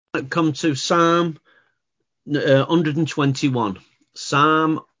come to Psalm 121.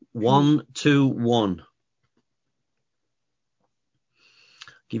 Psalm 121.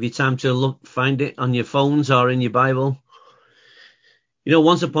 Give you time to find it on your phones or in your Bible. You know,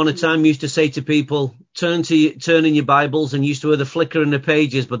 once upon a time, we used to say to people, turn in your Bibles, and used to hear the flicker in the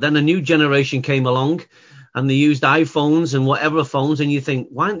pages. But then a new generation came along, and they used iPhones and whatever phones. And you think,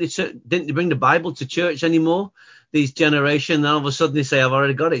 why didn't they bring the Bible to church anymore? These generation, and all of a sudden they say, I've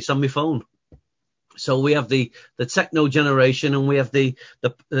already got it. It's on my phone. So we have the techno generation, and we have the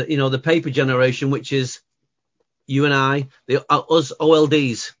paper generation, which is you and I, us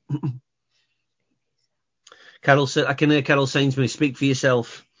OLDs. Carol said, I can hear Carol saying to me, speak for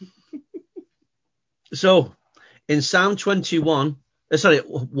yourself. So in Psalm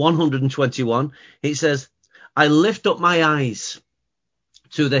 121, it says, I lift up my eyes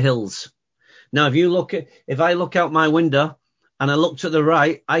to the hills. Now, if I look out my window and I look to the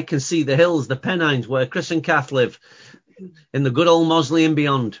right, I can see the hills, the Pennines, where Chris and Kath live, in the good old Mosley and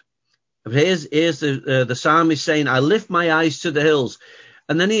beyond. Here's the psalmist saying, I lift my eyes to the hills.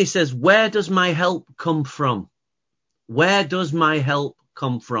 And then he says, where does my help come from? Where does my help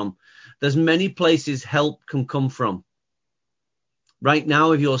come from? There's many places help can come from. Right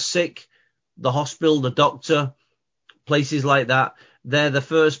now, if you're sick, the hospital, the doctor, places like that, they're the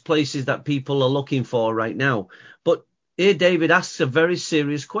first places that people are looking for right now. But here David asks a very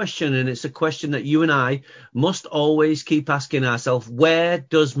serious question, and it's a question that you and I must always keep asking ourselves. Where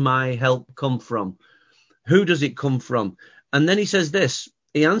does my help come from? Who does it come from? And then he says this.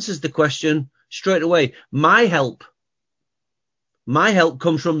 He answers the question straight away. My help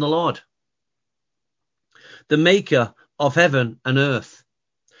comes from the Lord, the maker of heaven and earth.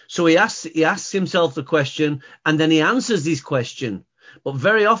 So he asks himself the question, and then he answers this question. But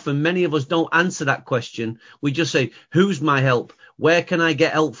very often, many of us don't answer that question. We just say, who's my help? Where can I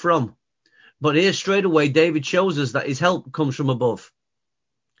get help from? But here straight away, David shows us that his help comes from above.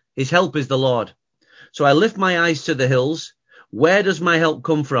 His help is the Lord. So I lift my eyes to the hills. Where does my help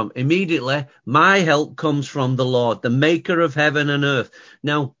come from? Immediately, my help comes from the Lord, the maker of heaven and earth.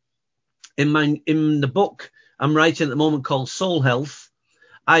 Now, in the book I'm writing at the moment called Soul Health,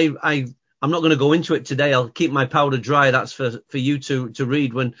 I'm not going to go into it today. I'll keep my powder dry. That's for you to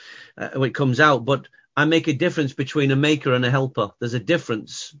read when it comes out. But I make a difference between a maker and a helper. There's a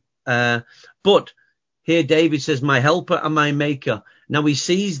difference. But here David says, my helper and my maker. Now he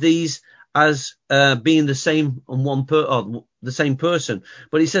sees these as being the same on the same person.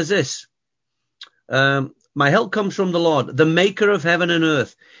 But he says this, my help comes from the Lord, the maker of heaven and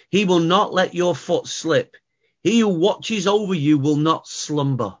earth. He will not let your foot slip. He who watches over you will not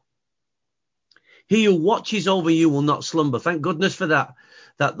slumber. He who watches over you will not slumber. Thank goodness for that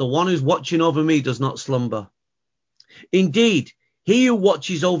the one who's watching over me does not slumber. Indeed, he who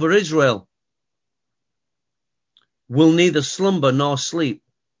watches over Israel will neither slumber nor sleep.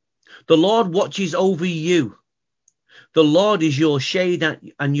 The Lord watches over you. The Lord is your shade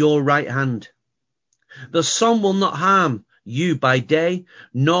and your right hand. The sun will not harm you by day,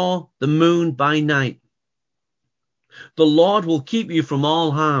 nor the moon by night. The Lord will keep you from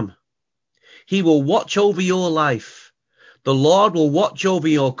all harm. He will watch over your life. The Lord will watch over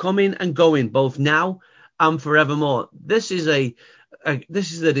your coming and going, both now and forevermore. This is a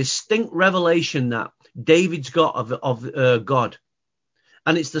distinct revelation that David's got of God.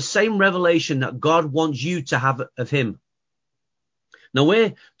 And it's the same revelation that God wants you to have of him. Now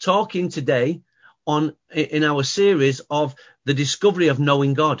we're talking today in our series of the discovery of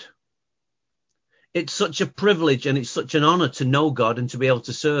knowing God. It's such a privilege and it's such an honor to know God and to be able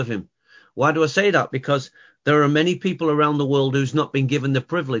to serve him. Why do I say that? Because there are many people around the world who's not been given the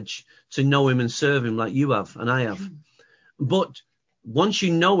privilege to know him and serve him like you have and I have. But once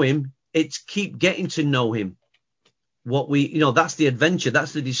you know him, it's keep getting to know him. That's the adventure.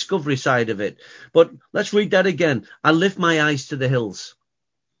 That's the discovery side of it. But let's read that again. I lift my eyes to the hills.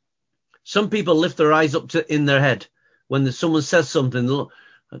 Some people lift their eyes up in their head when someone says something.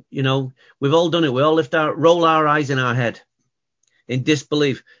 We've all done it. We all roll our eyes in our head in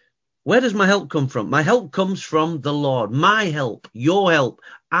disbelief. Where does my help come from? My help comes from the Lord. My help, your help,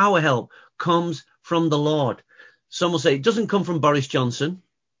 our help comes from the Lord. Some will say it doesn't come from Boris Johnson.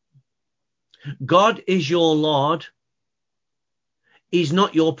 God is your Lord. He's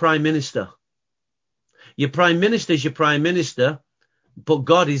not your prime minister. Your prime minister is your prime minister, but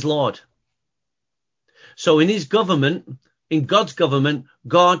God is Lord. So in his government, in God's government,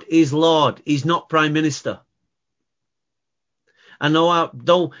 God is Lord. He's not prime minister. I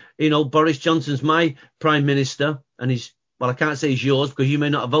know, Boris Johnson's my prime minister, and I can't say he's yours because you may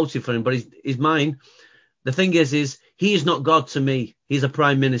not have voted for him, but he's mine. The thing is he is not God to me. He's a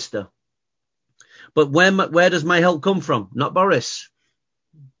prime minister. But where does my help come from? Not Boris.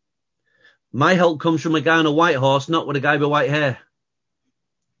 My help comes from a guy on a white horse, not with a guy with white hair.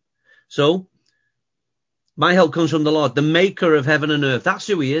 So my help comes from the Lord, the maker of heaven and earth. That's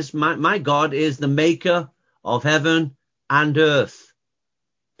who he is. My God is the maker of heaven and earth.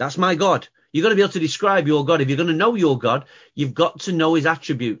 That's my God. You've got to be able to describe your God. If you're going to know your God, you've got to know his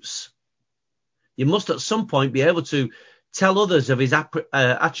attributes. You must at some point be able to tell others of his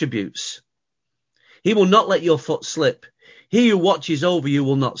attributes. He will not let your foot slip. He who watches over you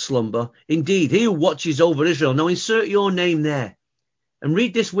will not slumber. Indeed, he who watches over Israel. Now insert your name there and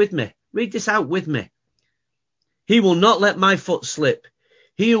read this with me. Read this out with me. He will not let my foot slip.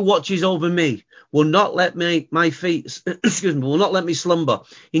 He who watches over me will not let my feet, will not let me slumber.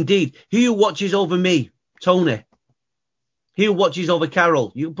 Indeed, he who watches over me, Tony, he who watches over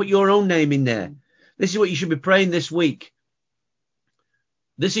Carol, you put your own name in there. This is what you should be praying this week.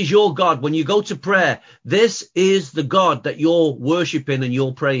 This is your God. When you go to prayer, this is the God that you're worshiping and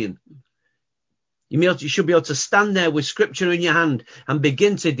you're praying. You should be able to stand there with scripture in your hand and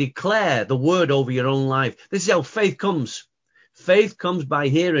begin to declare the word over your own life. This is how faith comes. Faith comes by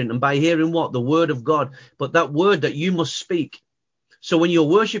hearing, and by hearing what? The word of God. But that word that you must speak. So when you're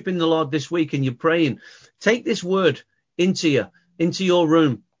worshiping the Lord this week and you're praying, take this word into your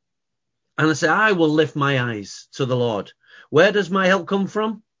room. And I say, I will lift my eyes to the Lord. Where does my help come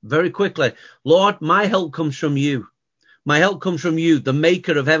from? Very quickly. Lord, my help comes from you. My help comes from you, the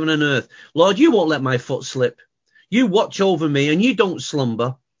maker of heaven and earth. Lord, you won't let my foot slip. You watch over me and you don't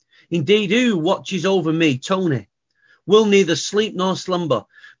slumber. Indeed, who watches over me, Tony, will neither sleep nor slumber.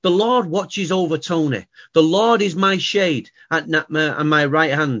 The Lord watches over Tony. The Lord is my shade at my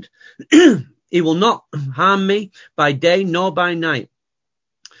right hand. He will not harm me by day nor by night.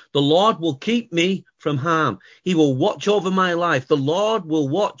 The Lord will keep me from harm. He will watch over my life. The Lord will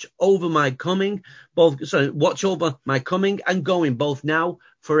watch over my coming, watch over my coming and going, both now,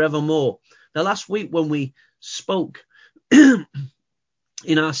 forevermore. Now, last week when we spoke in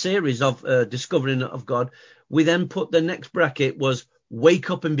our series of Discovering of God, we then put the next bracket was wake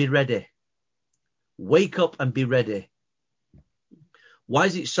up and be ready. Wake up and be ready. Why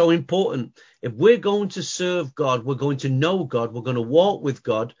is it so important? If we're going to serve God, we're going to know God, we're going to walk with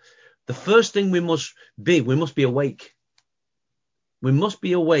God, the first thing we must be awake. We must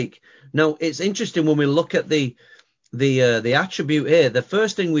be awake. Now, it's interesting when we look at the attribute here. The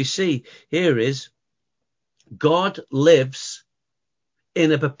first thing we see here is God lives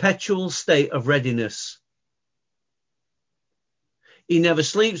in a perpetual state of readiness. He never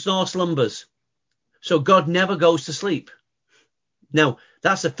sleeps nor slumbers. So God never goes to sleep. Now,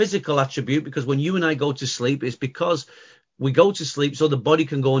 that's a physical attribute, because when you and I go to sleep, it's because we go to sleep so the body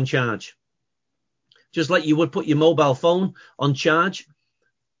can go on charge. Just like you would put your mobile phone on charge.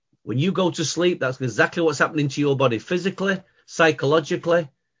 When you go to sleep, that's exactly what's happening to your body, physically, psychologically,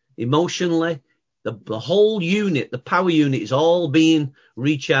 emotionally. The whole unit, the power unit, is all being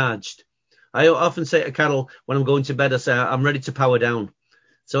recharged. I often say to Carol when I'm going to bed, I say, I'm ready to power down.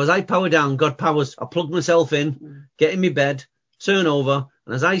 So as I power down, God powers. I plug myself in, get in my bed, turn over,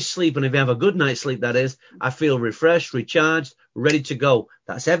 and as I sleep, and if I have a good night's sleep, that is, I feel refreshed, recharged, ready to go.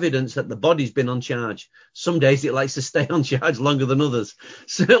 That's evidence that the body's been on charge. Some days it likes to stay on charge longer than others,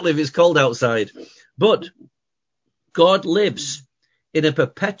 certainly if it's cold outside. But God lives in a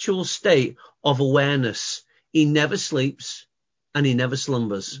perpetual state of awareness. He never sleeps and he never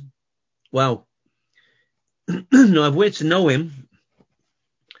slumbers. Wow. Now, if we're to know him,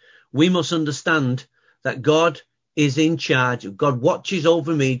 we must understand that God is in charge. God watches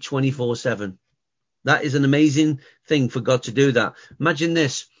over me 24/7. That is an amazing thing for God to do that. Imagine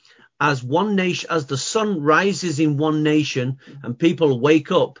this. As one nation, as the sun rises in one nation and people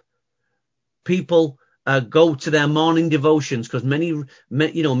wake up, people go to their morning devotions, because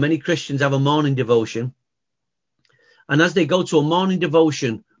many Christians have a morning devotion. And as they go to a morning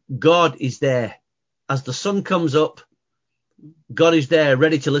devotion, God is there. As the sun comes up, God is there,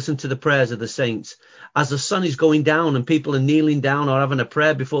 ready to listen to the prayers of the saints. As the sun is going down and people are kneeling down or having a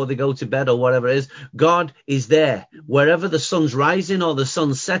prayer before they go to bed or whatever it is, God is there. Wherever the sun's rising or the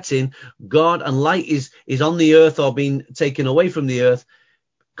sun's setting, God, and light is on the earth or being taken away from the earth,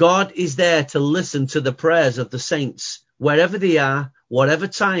 God is there to listen to the prayers of the saints. Wherever they are, whatever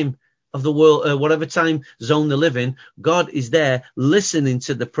time of the world, whatever time zone they live in, God is there listening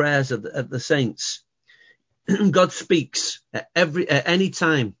to the prayers of the saints. God speaks at any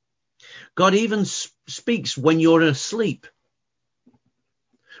time. God even speaks when you're asleep.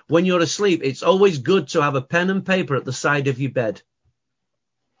 When you're asleep, it's always good to have a pen and paper at the side of your bed.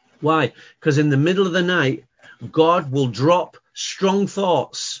 Why? Because in the middle of the night, God will drop strong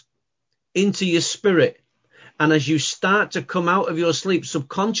thoughts into your spirit. And as you start to come out of your sleep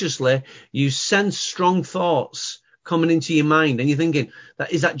subconsciously, you sense strong thoughts coming into your mind. And you're thinking,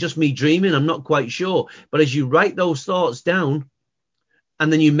 is that just me dreaming? I'm not quite sure. But as you write those thoughts down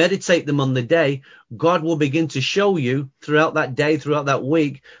and then you meditate them on the day, God will begin to show you throughout that day, throughout that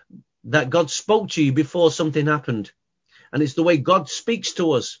week, that God spoke to you before something happened. And it's the way God speaks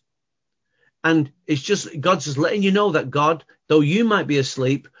to us. And it's just, God's just letting you know that God, though you might be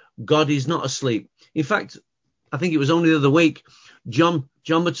asleep, God is not asleep. In fact, I think it was only the other week, John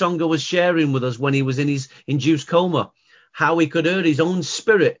Matonga was sharing with us when he was in his induced coma, how he could hear his own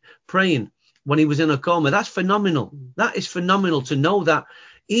spirit praying when he was in a coma. That's phenomenal. That is phenomenal to know that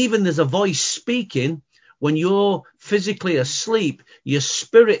even there's a voice speaking when you're physically asleep, your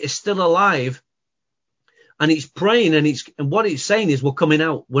spirit is still alive and it's praying and what it's saying is we're coming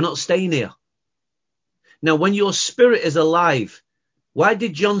out. We're not staying here. Now, when your spirit is alive, why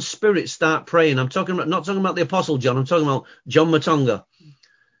did John's spirit start praying? I'm not talking about the Apostle John. I'm talking about John Matonga.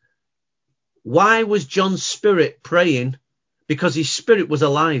 Why was John's spirit praying? Because his spirit was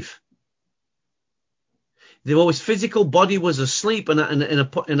alive. Though his physical body was asleep and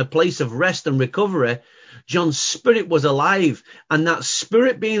in a place of rest and recovery, John's spirit was alive. And that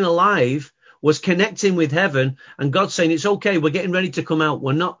spirit being alive was connecting with heaven, and God saying, it's okay, we're getting ready to come out.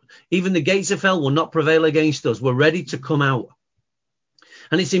 We're not, even the gates of hell will not prevail against us. We're ready to come out.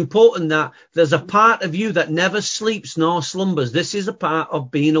 And it's important that there's a part of you that never sleeps nor slumbers. This is a part of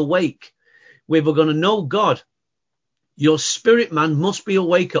being awake. Where we're going to know God. Your spirit man must be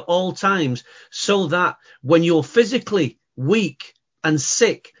awake at all times so that when you're physically weak and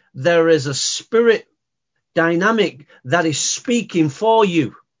sick, there is a spirit dynamic that is speaking for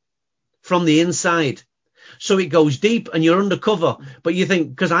you from the inside. So it goes deep and you're undercover. But you think,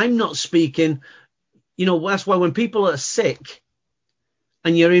 because I'm not speaking, that's why when people are sick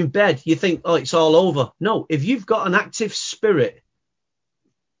and you're in bed, you think, oh, it's all over. No, if you've got an active spirit,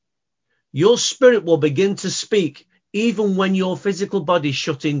 your spirit will begin to speak even when your physical body's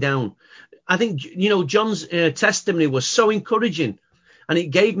shutting down. I think, John's testimony was so encouraging, and it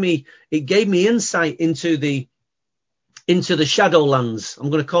gave me insight into the Shadowlands. I'm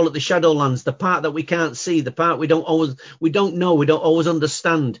going to call it the Shadowlands, the part that we can't see, the part we don't know, we don't always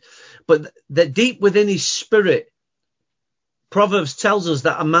understand. But that deep within his spirit, Proverbs tells us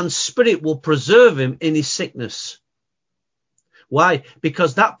that a man's spirit will preserve him in his sickness. Why?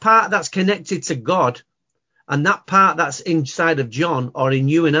 Because that part that's connected to God and that part that's inside of John or in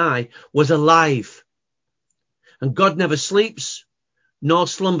you and I was alive. And God never sleeps nor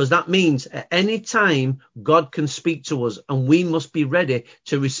slumbers. That means at any time God can speak to us and we must be ready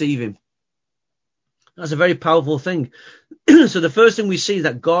to receive him. That's a very powerful thing. So the first thing we see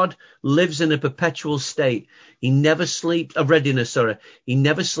that God lives in a perpetual state. He never sleeps, a readiness, He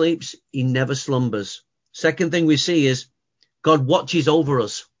never sleeps, he never slumbers. Second thing we see is God watches over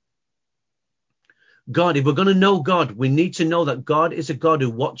us. God, if we're going to know God, we need to know that God is a God who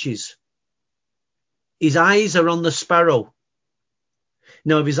watches. His eyes are on the sparrow.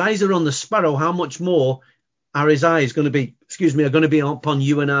 Now, if his eyes are on the sparrow, how much more are his eyes going to be, are going to be upon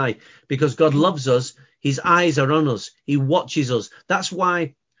you and I? Because God loves us. His eyes are on us. He watches us. That's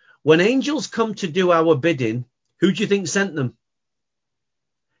why when angels come to do our bidding, who do you think sent them?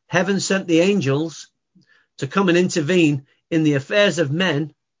 Heaven sent the angels to come and intervene in the affairs of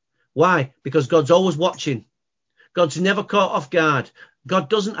men. Why? Because God's always watching. God's never caught off guard. God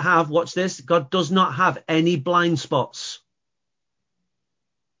doesn't have, watch this, God does not have any blind spots.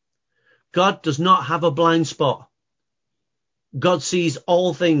 God does not have a blind spot. God sees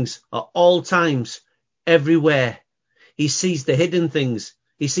all things at all times, everywhere. He sees the hidden things.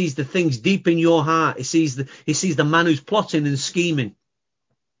 He sees the things deep in your heart. He sees the man who's plotting and scheming.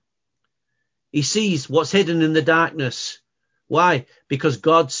 He sees what's hidden in the darkness. Why? Because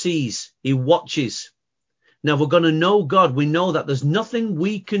God sees. He watches. Now, if we're going to know God, we know that there's nothing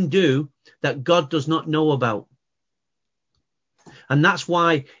we can do that God does not know about. And that's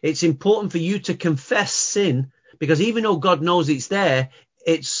why it's important for you to confess sin, because even though God knows it's there,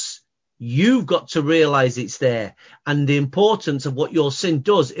 you've got to realize it's there and the importance of what your sin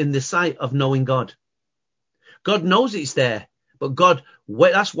does in the sight of knowing God. God knows it's there, but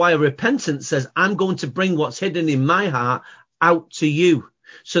that's why repentance says, I'm going to bring what's hidden in my heart out to you.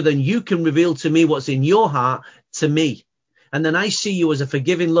 So then you can reveal to me what's in your heart to me. And then I see you as a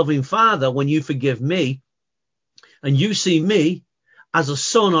forgiving, loving Father when you forgive me. And you see me as a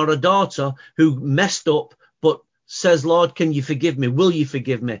son or a daughter who messed up, but says, Lord, can you forgive me? Will you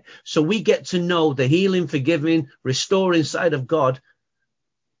forgive me? So we get to know the healing, forgiving, restoring side of God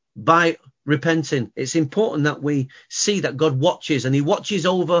by repenting. It's important that we see that God watches, and he watches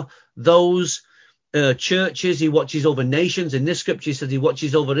over those churches. He watches over nations. In this scripture, he says he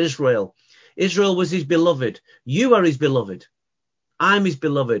watches over Israel. Israel was his beloved. You are his beloved. I'm his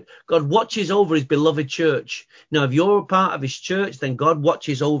beloved. God watches over his beloved church. Now, if you're a part of his church, then God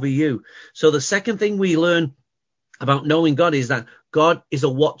watches over you. So the second thing we learn about knowing God is that God is a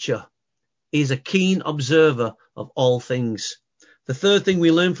watcher. He's a keen observer of all things. The third thing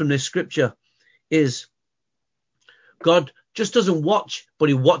we learn from this scripture is God just doesn't watch, but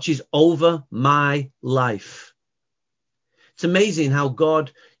he watches over my life. It's amazing how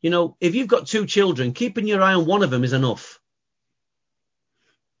God, if you've got two children, keeping your eye on one of them is enough.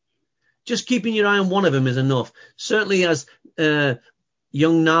 Just keeping your eye on one of them is enough. Certainly as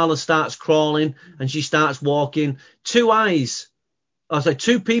young Nala starts crawling and she starts walking,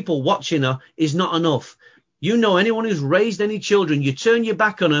 two people watching her is not enough. Anyone who's raised any children, you turn your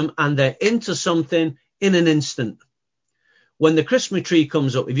back on them and they're into something in an instant. When the Christmas tree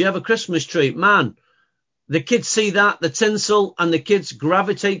comes up, if you have a Christmas tree, man, the kids see that, the tinsel, and the kids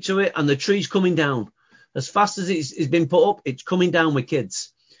gravitate to it, and the tree's coming down. As fast as it's been put up, it's coming down with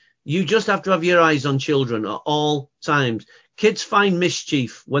kids. You just have to have your eyes on children at all times. Kids find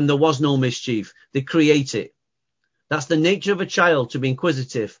mischief when there was no mischief. They create it. That's the nature of a child, to be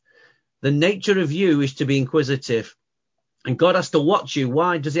inquisitive. The nature of you is to be inquisitive. And God has to watch you.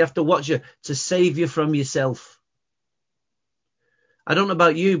 Why does he have to watch you? To save you from yourself. I don't know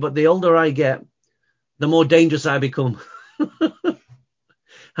about you, but the older I get, the more dangerous I become.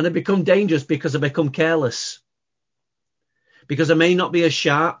 And I become dangerous because I become careless. Because I may not be as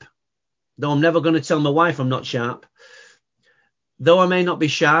sharp, though I'm never going to tell my wife I'm not sharp. Though I may not be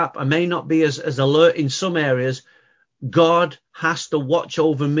sharp, I may not be as alert in some areas, God has to watch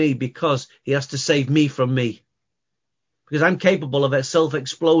over me because he has to save me from me. Because I'm capable of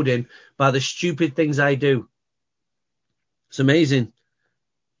self-exploding by the stupid things I do. It's amazing.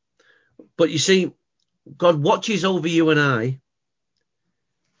 But you see, God watches over you and I,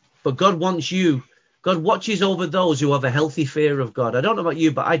 but God watches over those who have a healthy fear of God. I don't know about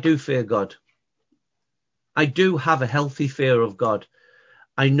you, but I do fear God. I do have a healthy fear of God.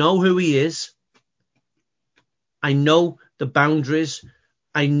 I know who he is. I know the boundaries.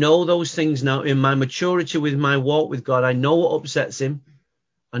 I know those things now in my maturity with my walk with God. I know what upsets him.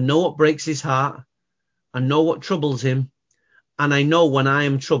 I know what breaks his heart. I know what troubles him. And I know when I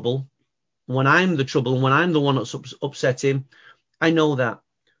am trouble, when I'm the trouble, and when I'm the one that's upset him, I know that.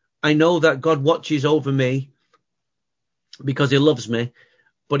 I know that God watches over me because he loves me.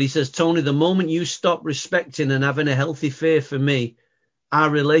 But he says, Tony, the moment you stop respecting and having a healthy fear for me, our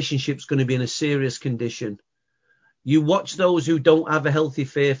relationship's going to be in a serious condition. You watch those who don't have a healthy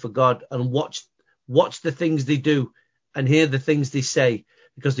fear for God and watch the things they do and hear the things they say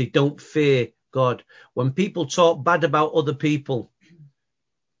because they don't fear God. When people talk bad about other people,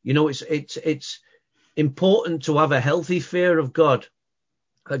 it's important to have a healthy fear of God,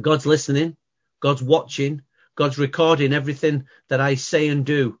 that God's listening, God's watching, God's recording everything that I say and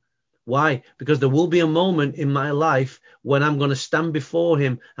do. Why? Because there will be a moment in my life when I'm going to stand before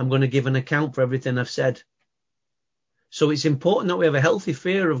him. I'm going to give an account for everything I've said. So it's important that we have a healthy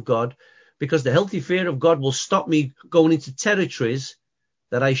fear of God, because the healthy fear of God will stop me going into territories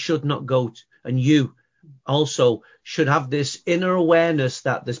that I should not go to. And you also should have this inner awareness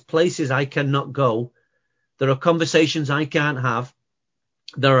that there's places I cannot go. There are conversations I can't have.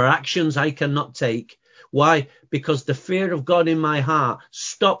 There are actions I cannot take. Why? Because the fear of God in my heart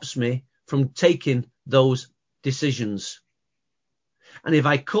stops me from taking those decisions. And if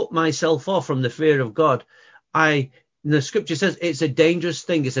I cut myself off from the fear of God, the scripture says it's a dangerous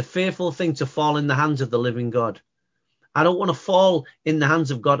thing. It's a fearful thing to fall in the hands of the living God. I don't want to fall in the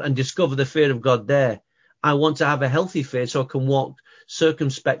hands of God and discover the fear of God there. I want to have a healthy fear so I can walk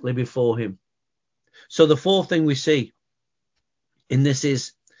circumspectly before him. So the fourth thing we see in this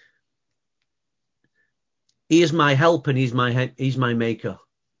is, he is my help and he's my maker.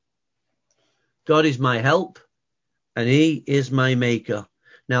 God is my help and he is my maker.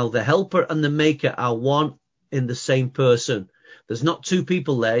 Now, the helper and the maker are one in the same person. There's not two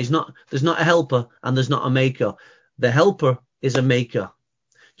people there. There's not a helper and there's not a maker. The helper is a maker.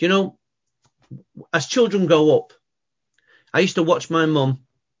 As children grow up, I used to watch my mum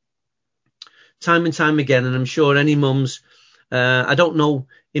time and time again, and I'm sure any mums, I don't know,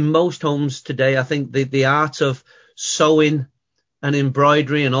 in most homes today, I think the art of sewing and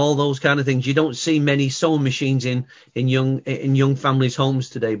embroidery and all those kind of things, you don't see many sewing machines in young families' homes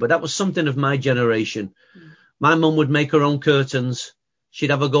today. But that was something of my generation. My mum would make her own curtains. She'd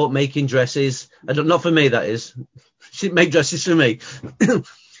have a go at making dresses. Not for me, that is. She'd make dresses for me.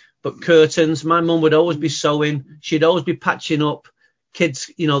 But curtains, my mum would always be sewing. She'd always be patching up kids,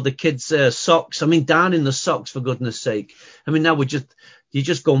 the kids' socks. I mean, down in the socks, for goodness sake. I mean, now you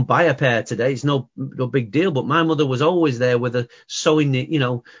just go and buy a pair today. It's no big deal. But my mother was always there with a sewing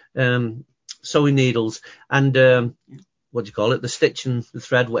needles and, what do you call it? The stitch and the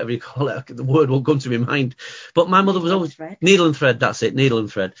thread, whatever you call it. The word won't come to my mind. But my mother was always needle and thread. That's it. Needle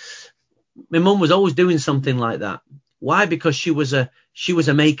and thread. My mum was always doing something like that. Why? Because she was a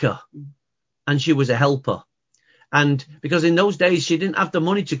maker and she was a helper. And because in those days she didn't have the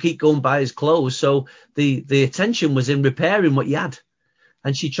money to keep going buy his clothes. So the attention was in repairing what you had.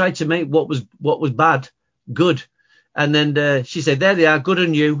 And she tried to make what was bad good. And then she said, there they are, good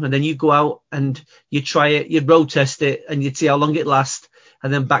on you. And then you go out and you try it, you'd road test it and you'd see how long it lasts.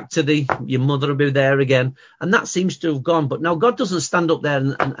 And then back to your mother will be there again. And that seems to have gone. But now God doesn't stand up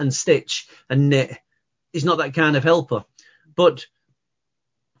there and stitch and knit. He's not that kind of helper. But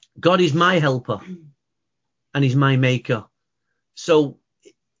God is my helper and he's my maker. So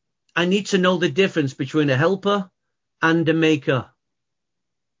I need to know the difference between a helper and a maker.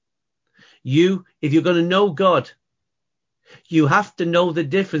 If you're going to know God, you have to know the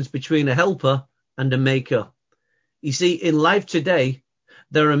difference between a helper and a maker. You see, in life today,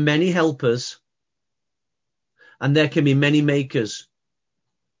 there are many helpers and there can be many makers.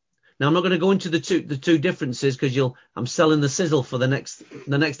 Now, I'm not going to go into the two differences because I'm selling the sizzle for the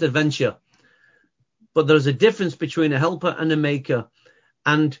next adventure. But there's a difference between a helper and a maker.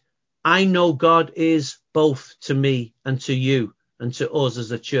 And I know God is both to me and to you and to us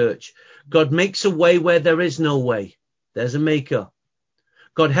as a church. God makes a way where there is no way. There's a maker.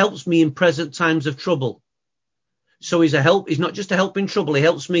 God helps me in present times of trouble. So he's not just a help in trouble. He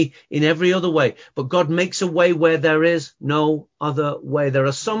helps me in every other way. But God makes a way where there is no other way. There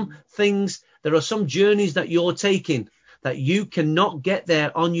are some journeys that you're taking that you cannot get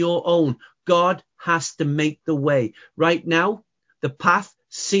there on your own. God has to make the way. Right now, the path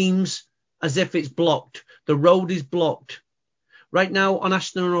seems as if it's blocked. The road is blocked. Right now on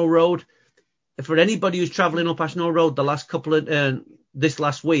Ashton Road, for anybody who's travelling up Ashton Road this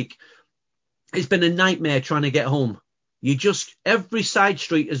last week, it's been a nightmare trying to get home. Every side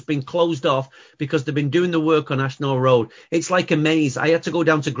street has been closed off because they've been doing the work on Ashton Road. It's like a maze. I had to go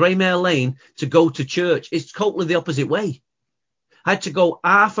down to Greymare Lane to go to church. It's totally the opposite way. I had to go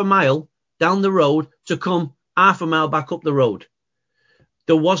half a mile down the road to come half a mile back up the road.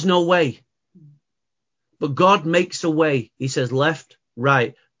 There was no way. But God makes a way. He says left,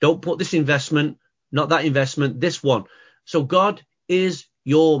 right. Don't put this investment, not that investment, this one. So God is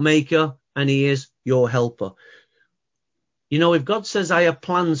your maker and he is your helper. You know, if God says, I have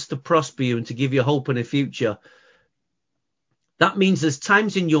plans to prosper you and to give you hope and a future, that means there's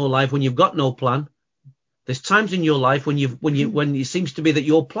times in your life when you've got no plan. There's times in your life when it seems to be that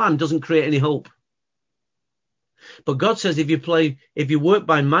your plan doesn't create any hope. But God says, if you work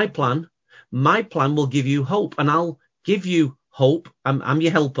by my plan will give you hope, and I'll give you hope. I'm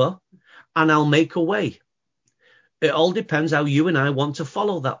your helper, and I'll make a way. It all depends how you and I want to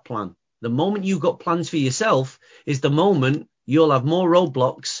follow that plan. The moment you've got plans for yourself is the moment you'll have more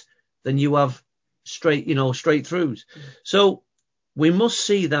roadblocks than you have straight throughs. So we must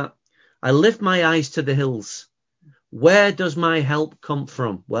see that I lift my eyes to the hills. Where does my help come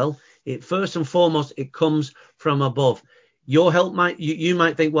from? Well, first and foremost, it comes from above. Your help you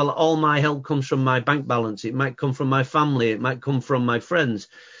might think, well, all my help comes from my bank balance. It might come from my family. It might come from my friends.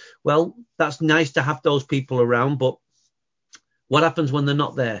 Well, that's nice to have those people around, but what happens when they're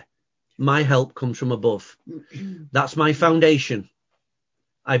not there? My help comes from above. That's my foundation.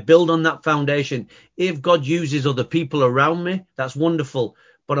 I build on that foundation. If God uses other people around me, that's wonderful.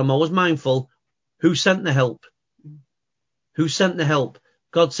 But I'm always mindful, who sent the help? Who sent the help?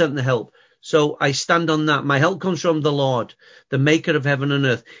 God sent the help. So I stand on that. My help comes from the Lord, the maker of heaven and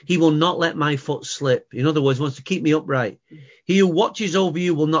earth. He will not let my foot slip. In other words, wants to keep me upright. He who watches over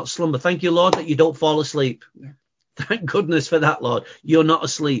you will not slumber. Thank you, Lord, that you don't fall asleep. Yeah. Thank goodness for that, Lord. You're not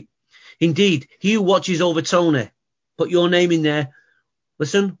asleep. Indeed, he who watches over Tony, put your name in there,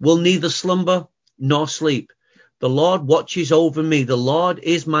 listen, will neither slumber nor sleep. The Lord watches over me. The Lord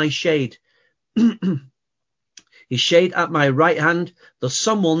is my shade. His shade at my right hand. The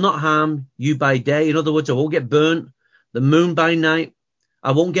sun will not harm you by day. In other words, I won't get burnt. The moon by night.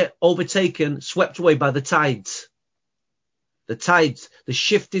 I won't get overtaken, swept away by the tides. The tides, the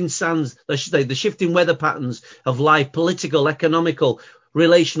shifting sands, the shifting weather patterns of life, political, economical,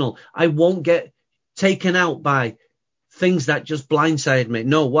 relational. I won't get taken out by things that just blindside me.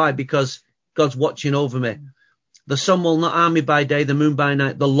 No, why? Because God's watching over me. The sun will not harm me by day, the moon by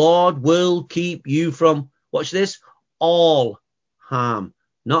night. The Lord will keep you from, watch this, all harm.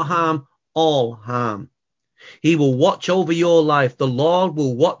 Not harm, all harm. He will watch over your life. The Lord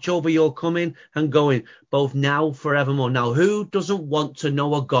will watch over your coming and going, both now, forevermore. Now, who doesn't want to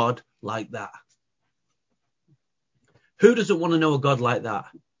know a God like that? Who doesn't want to know a God like that?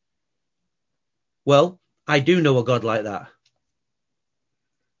 Well, I do know a God like that.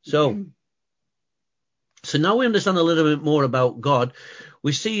 So now we understand a little bit more about God.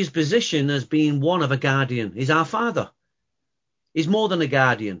 We see his position as being one of a guardian. He's our father. He's more than a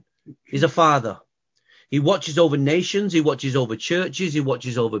guardian. He's a father. He watches over nations. He watches over churches. He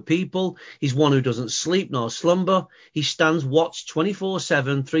watches over people. He's one who doesn't sleep nor slumber. He stands watch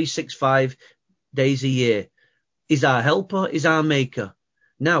 24/7, 365 days a year. He's our helper. He's our maker.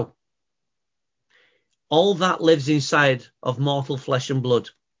 Now, all that lives inside of mortal flesh and blood.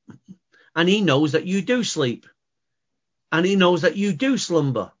 And he knows that you do sleep. And he knows that you do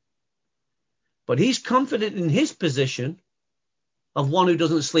slumber. But he's confident in his position of one who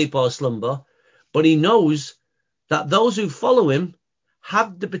doesn't sleep or slumber. But he knows that those who follow him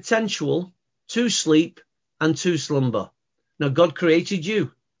have the potential to sleep and to slumber. Now, God created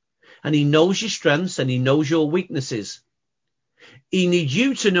you. And he knows your strengths and he knows your weaknesses. He needs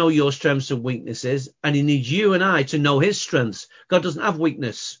you to know your strengths and weaknesses. And he needs you and I to know his strengths. God doesn't have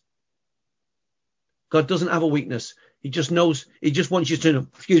weakness. God doesn't have a weakness. He just knows, he just wants you to,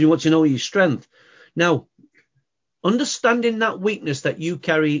 want to know your strength. Now, understanding that weakness that you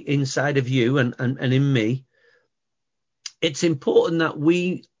carry inside of you and in me, it's important that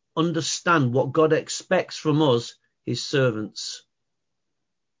we understand what God expects from us, his servants.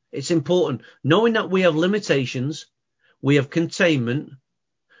 It's important knowing that we have limitations, we have containment,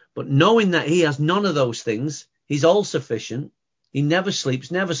 but knowing that he has none of those things, he's all sufficient. He never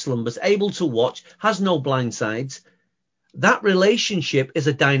sleeps, never slumbers, able to watch, has no blind sides. That relationship is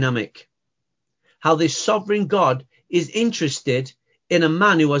a dynamic. How this sovereign God is interested in a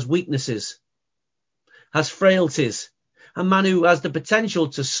man who has weaknesses, has frailties, a man who has the potential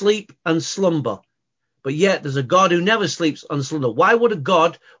to sleep and slumber. But yet there's a God who never sleeps and slumbers. Why would a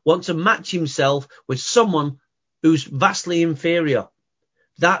God want to match himself with someone who's vastly inferior?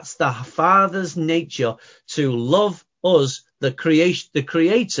 That's the Father's nature, to love us. The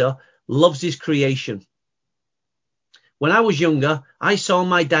creator loves his creation. When I was younger, I saw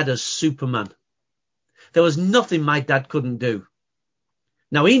my dad as Superman. There was nothing my dad couldn't do.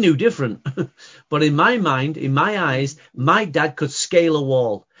 Now, he knew different, but in my mind, in my eyes, my dad could scale a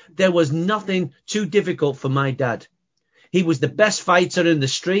wall. There was nothing too difficult for my dad. He was the best fighter in the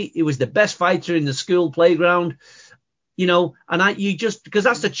street. He was the best fighter in the school playground. Because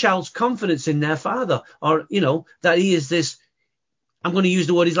that's the child's confidence in their father, or, that he is this, I'm going to use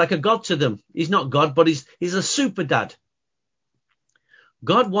the word, he's like a God to them. He's not God, but he's a super dad.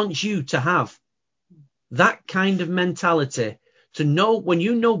 God wants you to have that kind of mentality, to know when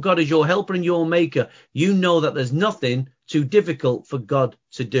you know God as your helper and your maker, you know that there's nothing too difficult for God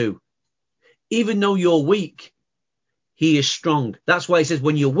to do. Even though you're weak, he is strong. That's why he says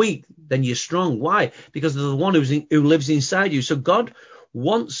when you're weak, then you're strong. Why? Because of the one who lives inside you. So God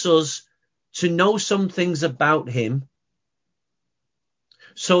wants us to know some things about him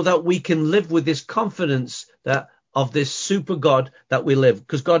so that we can live with this confidence that of this super God that we live,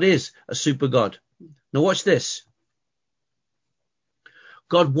 because God is a super God. Now watch this.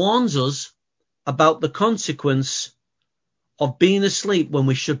 God warns us about the consequence of being asleep when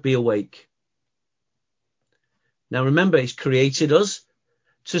we should be awake. Now remember, he's created us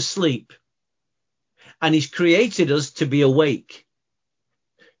to sleep, and he's created us to be awake.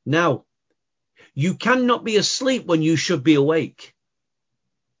 Now, you cannot be asleep when you should be awake,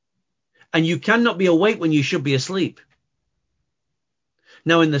 and you cannot be awake when you should be asleep.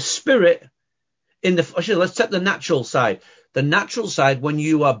 Now, in the spirit, let's take the natural side. The natural side, when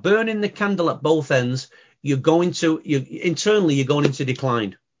you are burning the candle at both ends, internally you're going into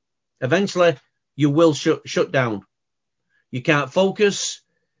decline. Eventually, you will shut down. You can't focus.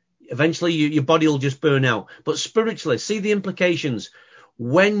 Eventually, your body will just burn out. But spiritually, see the implications.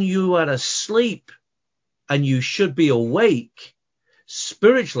 When you are asleep and you should be awake,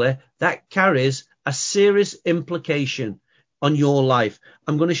 spiritually, that carries a serious implication on your life.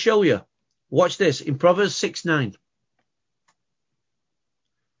 I'm going to show you. Watch this in Proverbs 6:9.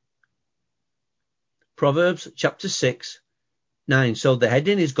 Proverbs chapter 6:9. So the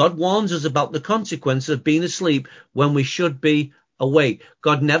heading is God warns us about the consequence of being asleep when we should be awake.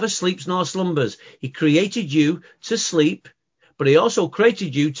 God never sleeps nor slumbers. He created you to sleep, but he also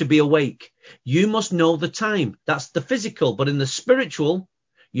created you to be awake. You must know the time. That's the physical, but in the spiritual,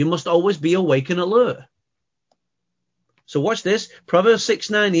 you must always be awake and alert. So watch this. Proverbs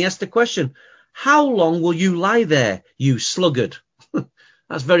 6:9, he asked the question, how long will you lie there, you sluggard?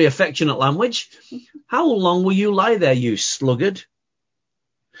 That's very affectionate language. How long will you lie there, you sluggard?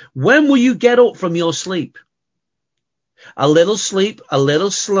 When will you get up from your sleep? A little sleep, a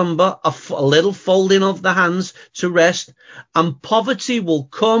little slumber, a little folding of the hands to rest, and poverty will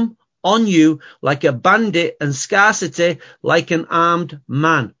come on you like a bandit and scarcity like an armed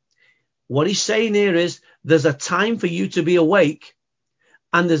man. What he's saying here is there's a time for you to be awake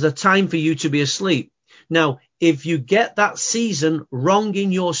and there's a time for you to be asleep. Now, if you get that season wrong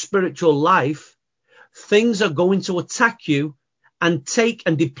in your spiritual life, things are going to attack you and take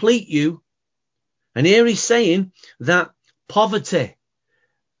and deplete you. And here he's saying that poverty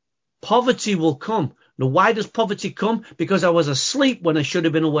will come. Now, why does poverty come? Because I was asleep when I should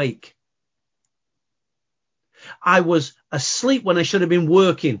have been awake. I was asleep when I should have been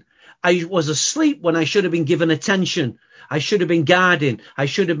working. I was asleep when I should have been given attention. I should have been guarding. I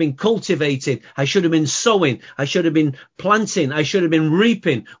should have been cultivating. I should have been sowing. I should have been planting. I should have been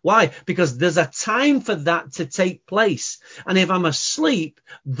reaping. Why? Because there's a time for that to take place. And if I'm asleep,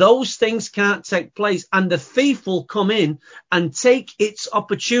 those things can't take place. And the thief will come in and take its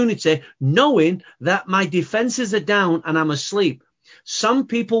opportunity, knowing that my defenses are down and I'm asleep. Some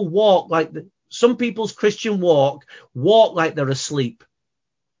people's Christian walk like they're asleep.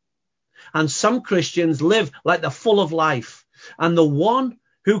 And some Christians live like they're full of life. And the one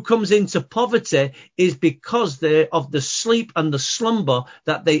who comes into poverty is because they're of the sleep and the slumber,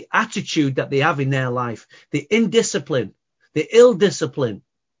 that the attitude that they have in their life, the indiscipline, the ill discipline,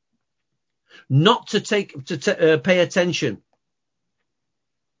 not to pay attention.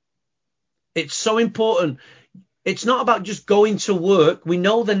 It's so important. It's not about just going to work. We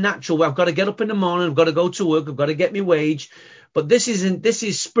know the natural. I've got to get up in the morning. I've got to go to work. I've got to get my wage. But this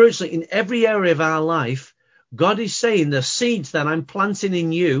is spiritually in every area of our life. God is saying the seeds that I'm planting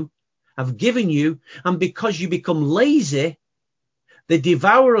in you, I've given you. And because you become lazy, the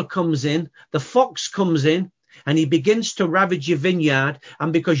devourer comes in, the fox comes in, and he begins to ravage your vineyard.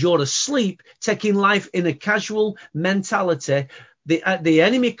 And because you're asleep, taking life in a casual mentality, the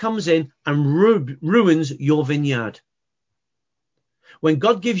enemy comes in and ruins your vineyard. When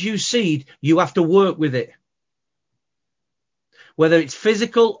God gives you seed, you have to work with it. Whether it's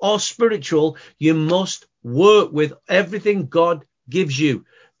physical or spiritual, you must work with everything God gives you,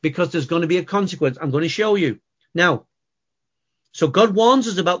 because there's going to be a consequence. I'm going to show you. Now, so God warns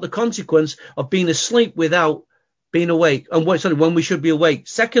us about the consequence of being asleep without being awake. And when we should be awake.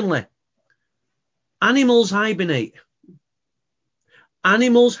 Secondly, animals hibernate.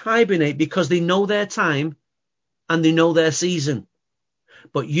 Animals hibernate because they know their time and they know their season.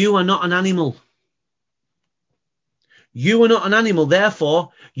 But you are not an animal. You are not an animal.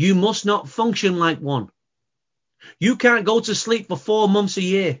 Therefore, you must not function like one. You can't go to sleep for 4 months a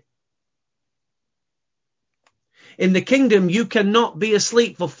year. In the kingdom, you cannot be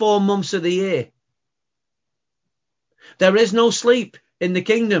asleep for 4 months of the year. There is no sleep in the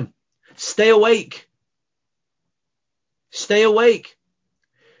kingdom. Stay awake. Stay awake.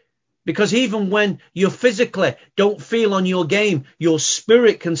 Because even when you physically don't feel on your game, your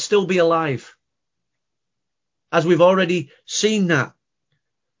spirit can still be alive. As we've already seen that.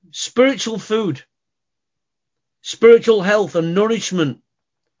 Spiritual food, spiritual health and nourishment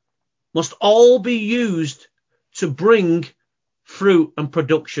must all be used to bring fruit and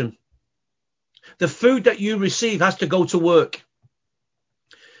production. The food that you receive has to go to work.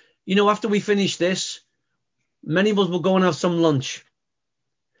 You know, after we finish this, many of us will go and have some lunch.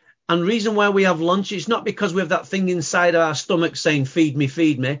 And the reason why we have lunch is not because we have that thing inside our stomach saying, feed me,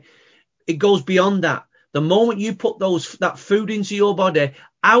 feed me. It goes beyond that. The moment you put that food into your body,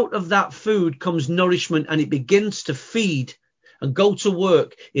 out of that food comes nourishment, and it begins to feed and go to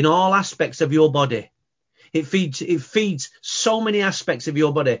work in all aspects of your body. It feeds so many aspects of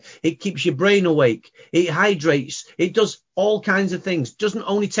your body. It keeps your brain awake. It hydrates. It does all kinds of things. It doesn't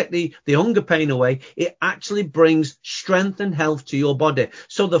only take the hunger pain away. It actually brings strength and health to your body.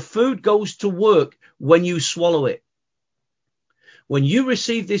 So the food goes to work when you swallow it. When you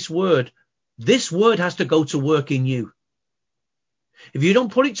receive this word has to go to work in you. If you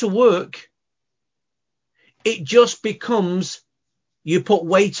don't put it to work, it just becomes you put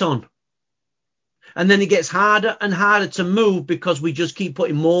weight on. And then it gets harder and harder to move because we just keep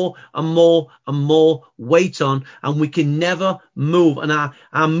putting more and more and more weight on, and we can never move. And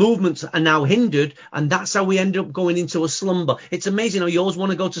our movements are now hindered, and that's how we end up going into a slumber. It's amazing how you always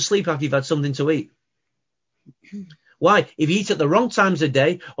want to go to sleep after you've had something to eat. Why? If you eat at the wrong times of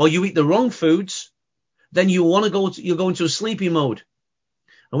day or you eat the wrong foods, then you'll go into a sleepy mode.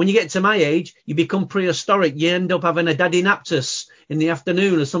 And when you get to my age, you become prehistoric. You end up having a daddy naptus in the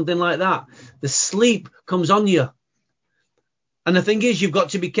afternoon or something like that. The sleep comes on you. And the thing is, you've got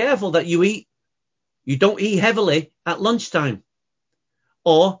to be careful that you don't eat heavily at lunchtime.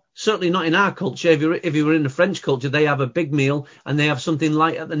 Or certainly not in our culture. If you were in the French culture, they have a big meal and they have something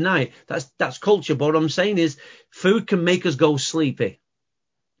light at the night. That's culture. But what I'm saying is food can make us go sleepy.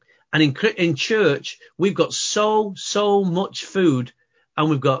 And in church, we've got so much food, and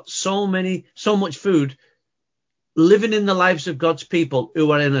we've got so much food living in the lives of God's people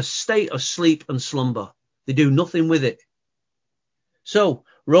who are in a state of sleep and slumber. They do nothing with it. So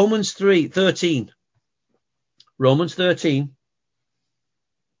Romans 13,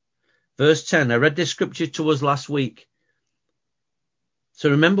 verse 10. I read this scripture to us last week. So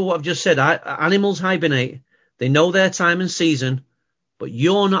remember what I've just said. Animals hibernate. They know their time and season, but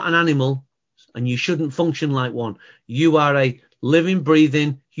you're not an animal and you shouldn't function like one. You are a living,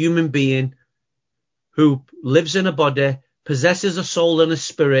 breathing human being who lives in a body, possesses a soul and a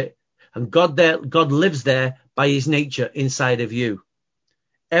spirit, and God lives there by his nature inside of you.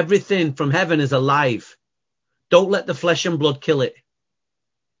 Everything from heaven is alive. Don't let the flesh and blood kill it.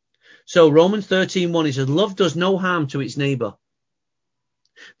 So Romans 13:1, he says, love does no harm to its neighbor.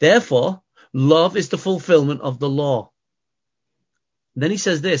 Therefore, love is the fulfillment of the law. And then he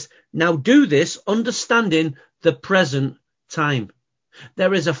says this, now do this understanding the present time.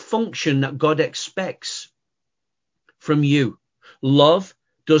 There is a function that God expects from you. Love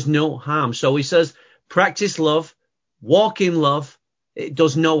does no harm. So he says, practice love, walk in love. It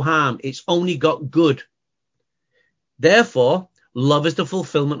does no harm. It's only got good. Therefore, love is the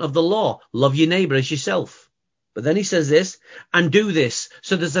fulfillment of the law. Love your neighbor as yourself. But then he says this, and do this.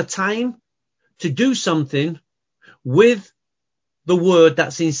 So there's a time to do something with the word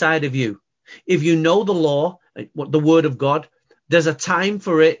that's inside of you. If you know the law, the word of God, there's a time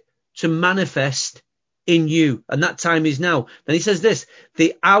for it to manifest in you. And that time is now. Then he says this,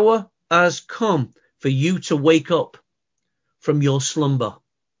 the hour has come for you to wake up from your slumber.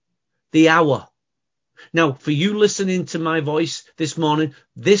 The hour. Now, for you listening to my voice this morning,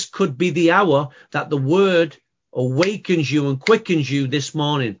 this could be the hour that the word awakens you and quickens you this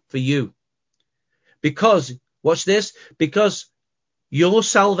morning for you. Because, watch this, because your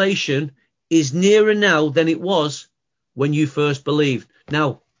salvation is nearer now than it was when you first believed.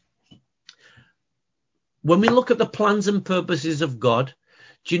 Now, when we look at the plans and purposes of God,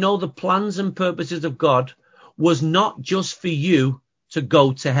 do you know the plans and purposes of God was not just for you to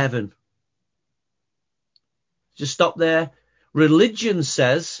go to heaven? Just stop there. Religion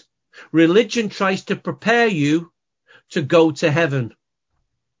tries to prepare you to go to heaven.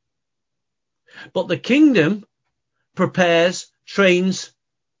 But the kingdom prepares, trains,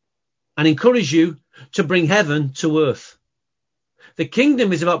 and encourages you to bring heaven to earth. The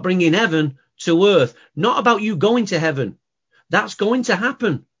kingdom is about bringing heaven to earth, not about you going to heaven. That's going to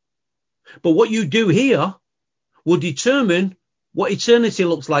happen. But what you do here will determine what eternity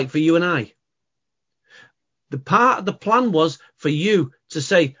looks like for you and I. The part of the plan was for you to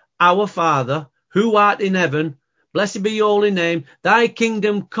say, our Father, who art in heaven, blessed be your holy name, thy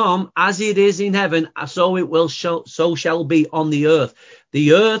kingdom come as it is in heaven, so it will so shall be on the earth.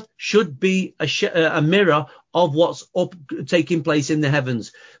 The earth should be a mirror of what's taking place in the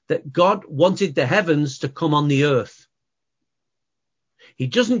heavens. That God wanted the heavens to come on the earth. He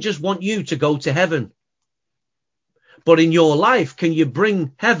doesn't just want you to go to heaven. But in your life, can you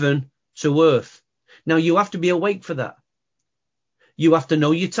bring heaven to earth? Now, you have to be awake for that. You have to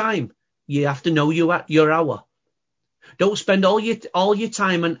know your time. You have to know your hour. Don't spend all your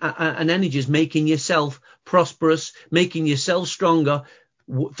time and energies making yourself prosperous, making yourself stronger.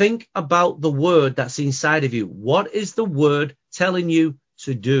 Think about the word that's inside of you. What is the word telling you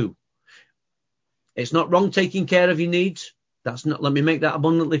to do? It's not wrong taking care of your needs. Let me make that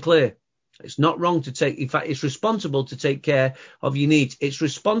abundantly clear. It's not wrong to take, in fact, it's responsible to take care of your needs. It's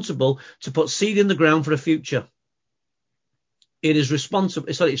responsible to put seed in the ground for a future. It is responsible.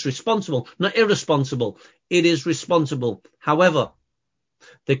 It's responsible, not irresponsible. It is responsible. However,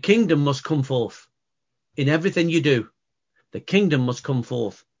 the kingdom must come forth in everything you do. The kingdom must come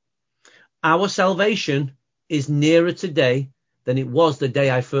forth. Our salvation is nearer today than it was the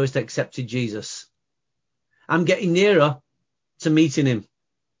day I first accepted Jesus. I'm getting nearer to meeting him.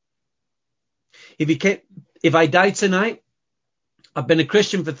 If I die tonight, I've been a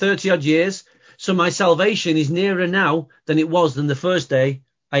Christian for 30 odd years, so my salvation is nearer now than it was than the first day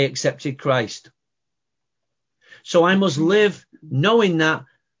I accepted Christ. So I must live knowing that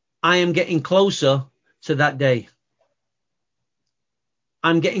I am getting closer to that day.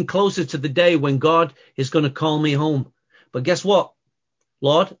 I'm getting closer to the day when God is going to call me home. But guess what?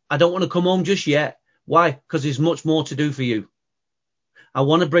 Lord, I don't want to come home just yet. Why? Because there's much more to do for you. I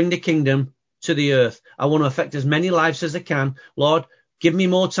want to bring the kingdom to the earth. I want to affect as many lives as I can. Lord, give me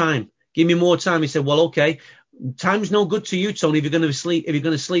more time. Give me more time. He said, well, okay, time's no good to you, Tony, if you're going to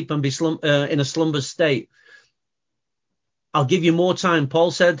sleep and be in a slumber state. I'll give you more time.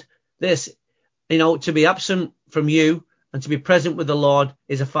 Paul said this, to be absent from you and to be present with the Lord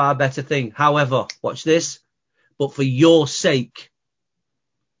is a far better thing. However, watch this, but for your sake,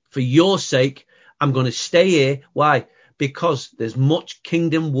 I'm going to stay here. Why? Because there's much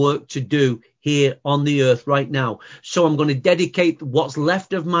kingdom work to do here on the earth right now. So I'm going to dedicate what's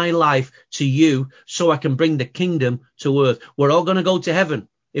left of my life to you so I can bring the kingdom to earth. We're all going to go to heaven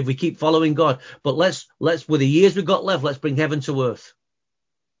if we keep following God. But let's with the years we've got left, let's bring heaven to earth.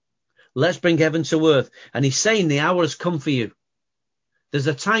 Let's bring heaven to earth. And he's saying the hour has come for you. There's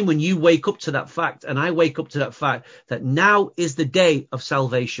a time when you wake up to that fact, and I wake up to that fact, that now is the day of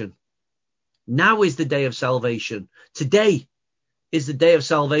salvation. Now is the day of salvation. Today is the day of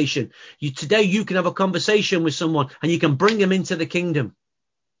salvation. Today you can have a conversation with someone and you can bring them into the kingdom.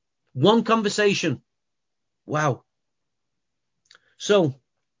 One conversation. Wow. So,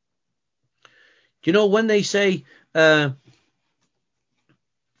 when they say, a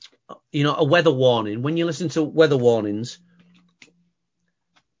weather warning, when you listen to weather warnings,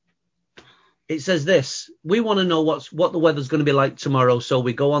 it says this: we want to know what the weather's going to be like tomorrow. So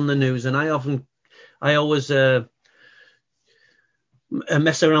we go on the news, and I always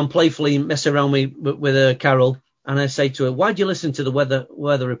playfully mess around with Carol, and I say to her, why do you listen to the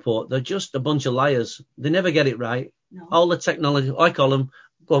weather report? They're just a bunch of liars. They never get it right. No. All the technology, I call them.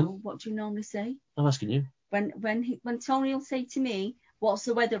 Go on. What do you normally say? I'm asking you. When Tony will say to me, what's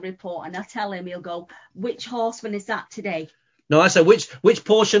the weather report? And I tell him, he'll go, which horseman is that today? No, I say, which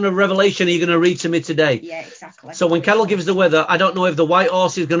portion of Revelation are you going to read to me today? Yeah, exactly. So when Carol gives the weather, I don't know if the white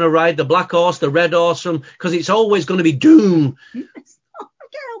horse is going to ride the black horse, the red horse, because it's always going to be doom. It's not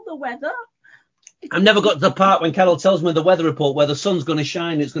Carol, the weather. I've never got to the part when Carol tells me the weather report where the sun's going to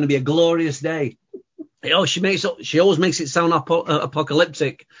shine. It's going to be a glorious day. She always makes it sound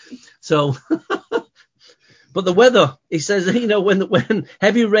apocalyptic. So, but the weather, he says, when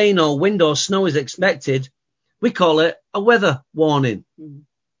heavy rain or wind or snow is expected, we call it a weather warning. Mm.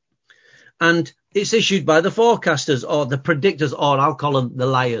 And it's issued by the forecasters or the predictors, or I'll call them the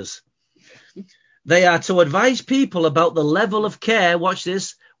liars. They are to advise people about the level of care. Watch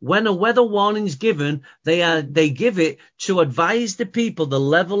this. When a weather warning is given, they give it to advise the people the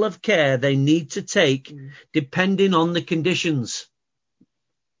level of care they need to take depending on the conditions.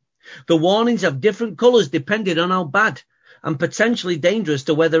 The warnings have different colours depending on how bad and potentially dangerous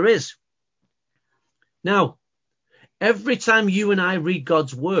the weather is. Now, every time you and I read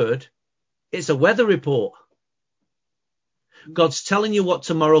God's word, it's a weather report. God's telling you what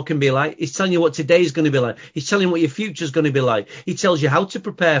tomorrow can be like. He's telling you what today is going to be like. He's telling you what your future is going to be like. He tells you how to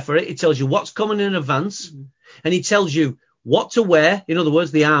prepare for it. He tells you what's coming in advance. And he tells you what to wear. In other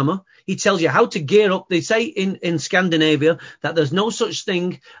words, the armor. He tells you how to gear up. They say in Scandinavia that there's no such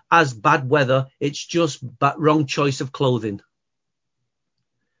thing as bad weather. It's just wrong choice of clothing.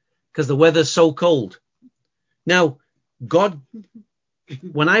 Because the weather's so cold. Now, God...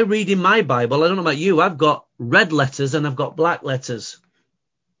 When I read in my Bible, I don't know about you, I've got red letters and I've got black letters.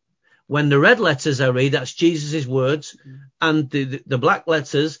 When the red letters I read, that's Jesus' words, and the black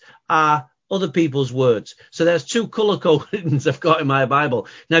letters are other people's words. So there's two color codings I've got in my Bible.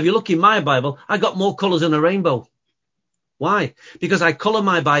 Now, if you look in my Bible, I got more colors than a rainbow. Why? Because I color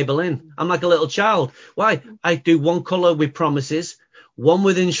my Bible in. I'm like a little child. Why? I do one color with promises, one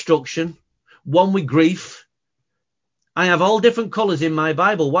with instruction, one with grief. I have all different colours in my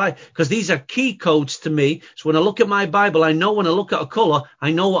Bible. Why? Because these are key codes to me. So when I look at my Bible, I know when I look at a colour,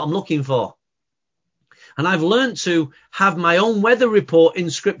 I know what I'm looking for. And I've learned to have my own weather report in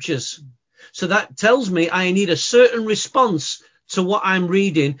scriptures. So that tells me I need a certain response to what I'm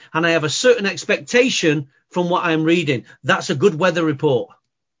reading, and I have a certain expectation from what I'm reading. That's a good weather report.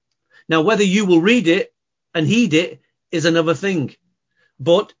 Now, whether you will read it and heed it is another thing.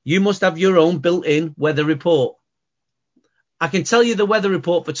 But you must have your own built-in weather report. I can tell you the weather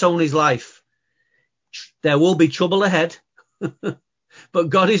report for Tony's life. There will be trouble ahead, but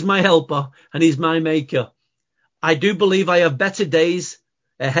God is my helper and he's my maker. I do believe I have better days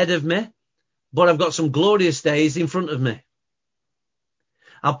ahead of me, but I've got some glorious days in front of me.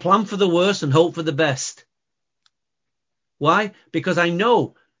 I'll plan for the worst and hope for the best. Why? Because I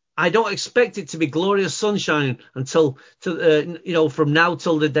know I don't expect it to be glorious sunshine until, from now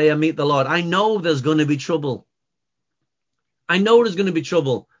till the day I meet the Lord. I know there's going to be trouble. I know there's going to be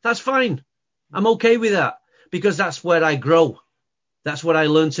trouble. That's fine. I'm okay with that because that's where I grow. That's what I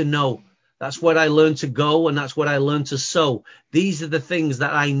learn to know. That's where I learn to go, and that's what I learn to sow. These are the things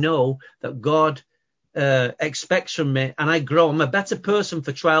that I know that God expects from me, and I grow. I'm a better person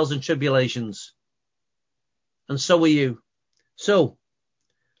for trials and tribulations. And so are you. So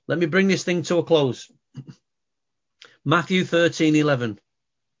let me bring this thing to a close. Matthew 13:11.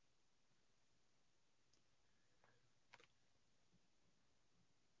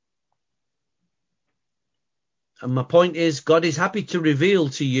 And my point is, God is happy to reveal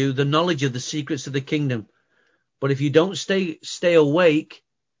to you the knowledge of the secrets of the kingdom. But if you don't stay awake,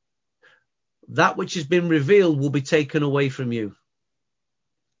 that which has been revealed will be taken away from you.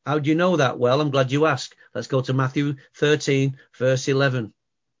 How do you know that? Well, I'm glad you asked. Let's go to Matthew 13, verse 11.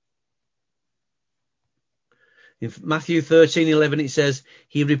 In Matthew 13:11, it says,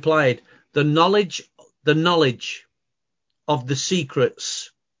 he replied, the knowledge of the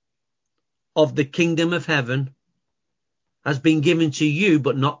secrets of the kingdom of heaven has been given to you,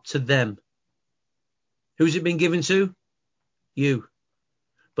 but not to them. Who's it been given to? You,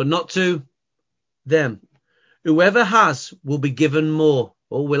 but not to them. Whoever has will be given more.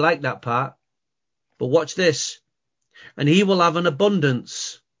 Oh, we like that part. But watch this. And he will have an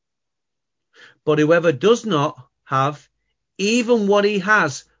abundance. But whoever does not have, even what he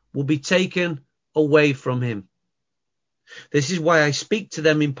has will be taken away from him. This is why I speak to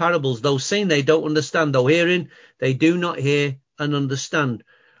them in parables. Though seeing they don't understand, though hearing they do not hear and understand.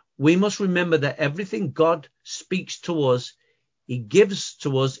 We must remember that everything God speaks to us, he gives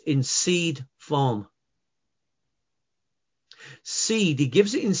to us in seed form. Seed, he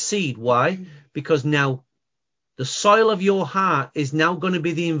gives it in seed. Why? Because now the soil of your heart is now going to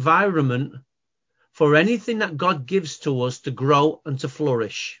be the environment for anything that God gives to us to grow and to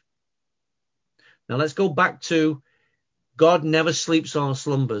flourish. Now let's go back to God never sleeps or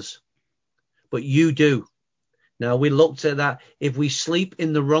slumbers, but you do. Now we looked at that. If we sleep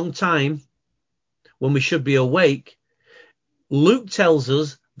in the wrong time, when we should be awake, Luke tells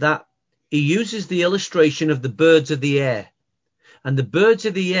us that he uses the illustration of the birds of the air. And the birds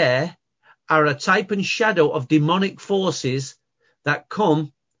of the air are a type and shadow of demonic forces that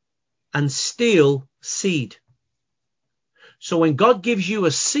come and steal seed. So when God gives you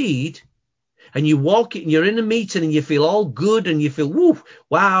a seed and you walk it and you're in a meeting and you feel all good and you feel, woo,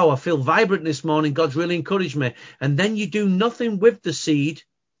 wow, I feel vibrant this morning. God's really encouraged me. And then you do nothing with the seed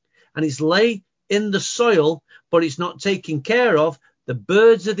and it's lay in the soil, but it's not taken care of. The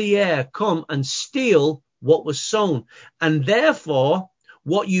birds of the air come and steal what was sown. And therefore,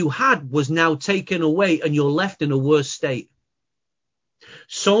 what you had was now taken away and you're left in a worse state.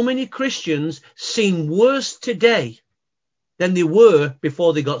 So many Christians seem worse today than they were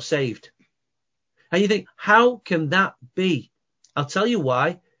before they got saved. And you think, how can that be? I'll tell you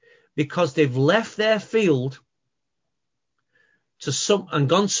why. Because they've left their field and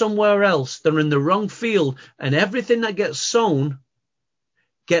gone somewhere else. They're in the wrong field, and everything that gets sown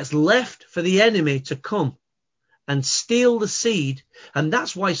gets left for the enemy to come and steal the seed. And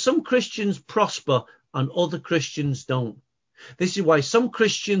that's why some Christians prosper and other Christians don't. This is why some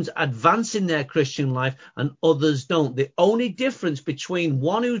Christians advance in their Christian life and others don't. The only difference between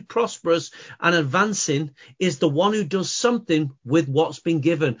one who prospers and advancing is the one who does something with what's been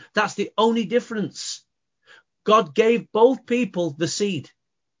given. That's the only difference. God gave both people the seed.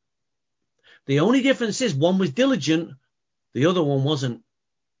 The only difference is one was diligent, the other one wasn't.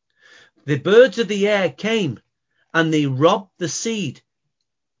 The birds of the air came and they robbed the seed.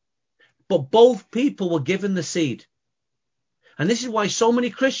 But both people were given the seed. And this is why so many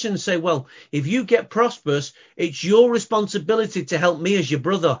Christians say, well, if you get prosperous, it's your responsibility to help me as your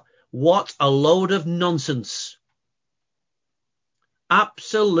brother. What a load of nonsense.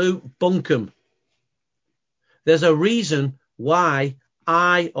 Absolute bunkum. There's a reason why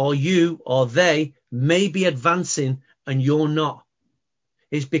I or you or they may be advancing and you're not.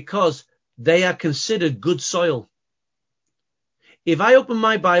 It's because they are considered good soil. If I open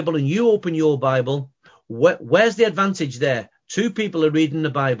my Bible and you open your Bible, where's the advantage there? Two people are reading the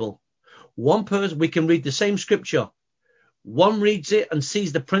Bible. One person, we can read the same scripture. One reads it and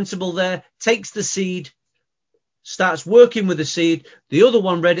sees the principle there, takes the seed, starts working with the seed. The other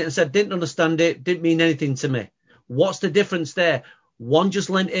one read it and said, didn't understand it, didn't mean anything to me. What's the difference there? One just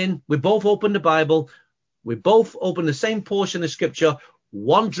leant in. We both opened the Bible. We both opened the same portion of scripture.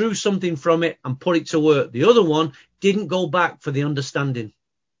 One drew something from it and put it to work. The other one didn't go back for the understanding.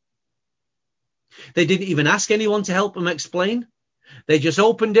 They didn't even ask anyone to help them explain. They just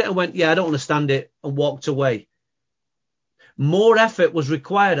opened it and went, yeah, I don't understand it, and walked away. More effort was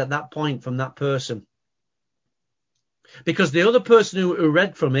required at that point from that person. Because the other person who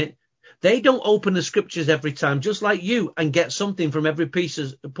read from it, They don't open the scriptures every time, just like you, and get something from every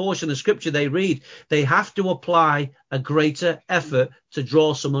portion of scripture they read. They have to apply a greater effort to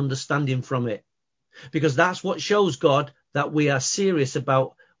draw some understanding from it, because that's what shows God that we are serious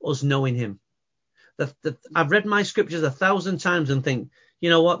about us knowing him. I've read my scriptures 1,000 times and think,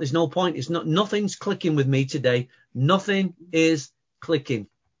 you know what? There's no point. Nothing's clicking with me today. Nothing is clicking.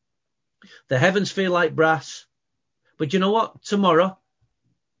 The heavens feel like brass. But you know what? Tomorrow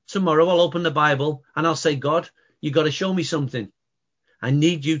I'll open the Bible and I'll say, God, you got to show me something. I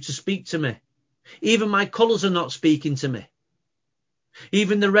need you to speak to me. Even my colors are not speaking to me.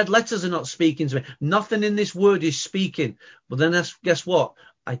 Even the red letters are not speaking to me. Nothing in this word is speaking. But then guess what?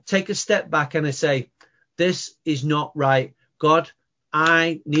 I take a step back and I say, this is not right. God,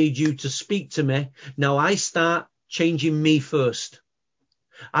 I need you to speak to me. Now I start changing me first.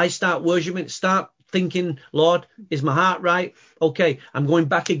 I start worshiping, start thinking, Lord, is my heart right? Okay, I'm going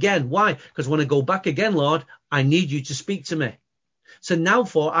back again. Why? Because when I go back again, Lord, I need you to speak to me. So now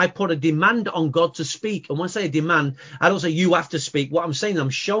I put a demand on God to speak. And when I say a demand, I don't say you have to speak. What I'm saying, I'm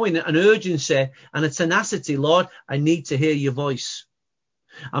showing an urgency and a tenacity. Lord, I need to hear your voice.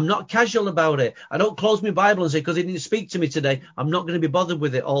 I'm not casual about it. I don't close my Bible and say, because he didn't speak to me today, I'm not going to be bothered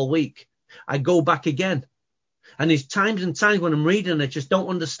with it all week. I go back again. And there's times and times when I'm reading and I just don't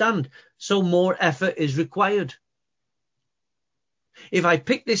understand. So more effort is required. If I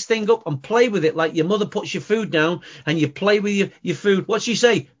pick this thing up and play with it like your mother puts your food down and you play with your food, what's she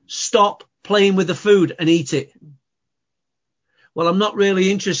say? Stop playing with the food and eat it. Well, I'm not really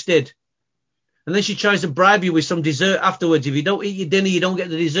interested. And then she tries to bribe you with some dessert afterwards. If you don't eat your dinner, you don't get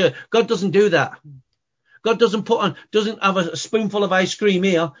the dessert. God doesn't do that. God doesn't have a spoonful of ice cream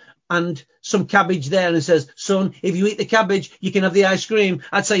here and some cabbage there and says, son, if you eat the cabbage, you can have the ice cream.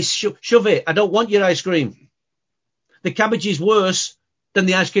 I'd say, shove it. I don't want your ice cream. The cabbage is worse than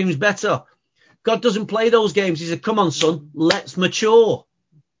the ice cream is better. God doesn't play those games. He said, come on, son, let's mature.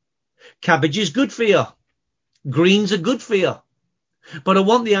 Cabbage is good for you. Greens are good for you. But I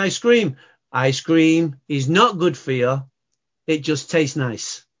want the ice cream. Ice cream is not good for you. It just tastes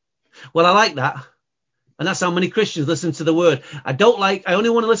nice. Well, I like that. And that's how many Christians listen to the word. I only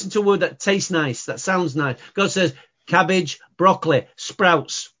want to listen to a word that tastes nice, that sounds nice. God says cabbage, broccoli,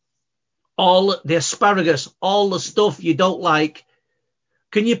 sprouts, all the asparagus, all the stuff you don't like.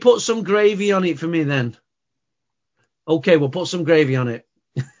 Can you put some gravy on it for me then? Okay, we'll put some gravy on it.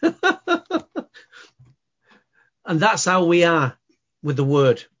 And that's how we are with the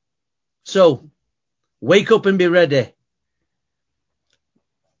word. So, wake up and be ready.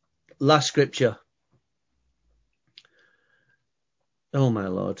 Last scripture. Oh, my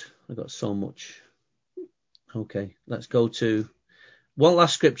Lord, I got so much. Okay, let's go to one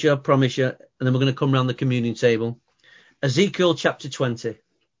last scripture, I promise you, and then we're going to come around the communion table. Ezekiel chapter 20.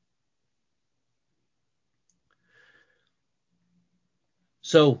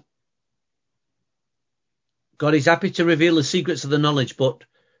 So, God is happy to reveal the secrets of the knowledge, but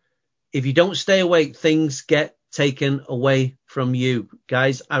if you don't stay awake, things get taken away from you.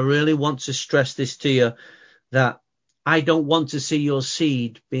 Guys, I really want to stress this to you, that I don't want to see your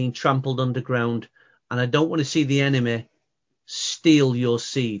seed being trampled underground, and I don't want to see the enemy steal your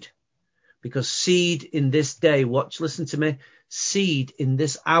seed. Because seed in this day, listen to me, seed in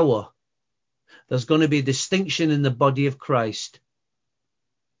this hour, there's going to be a distinction in the body of Christ.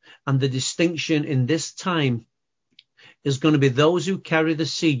 And the distinction in this time is going to be those who carry the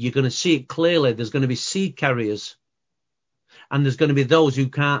seed. You're going to see it clearly. There's going to be seed carriers. And there's going to be those who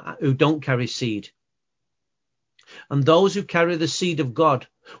don't carry seed. And those who carry the seed of God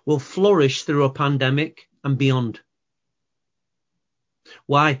will flourish through a pandemic and beyond.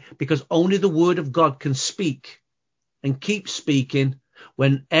 Why? Because only the word of God can speak and keep speaking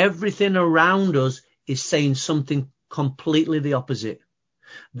when everything around us is saying something completely the opposite.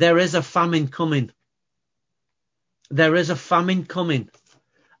 There is a famine coming. There is a famine coming.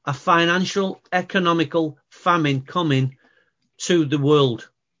 A financial, economical famine coming to the world.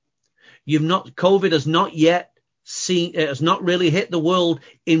 COVID has not yet it has not really hit the world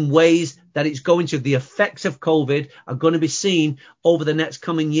in ways that it's going to. The effects of COVID are going to be seen over the next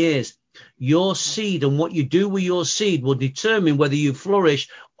coming years. Your seed and what you do with your seed will determine whether you flourish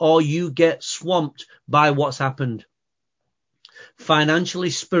or you get swamped by what's happened.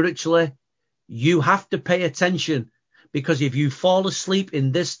 Financially, spiritually, you have to pay attention, because if you fall asleep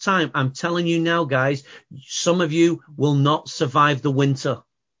in this time, I'm telling you now, guys, some of you will not survive the winter.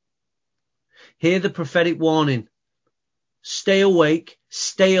 Hear the prophetic warning. Stay awake,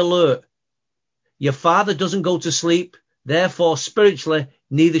 stay alert. Your Father doesn't go to sleep, therefore spiritually,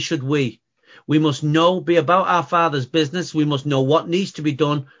 neither should we. We must be about our Father's business. We must know what needs to be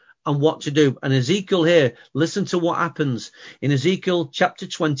done, and what to do. And Ezekiel here, listen to what happens in Ezekiel chapter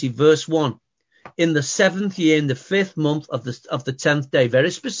 20, verse 1. In the 7th year, in the 5th month of the 10th day,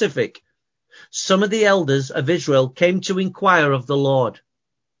 very specific, some of the elders of Israel came to inquire of the Lord,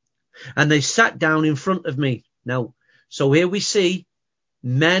 and they sat down in front of me. Now, so here we see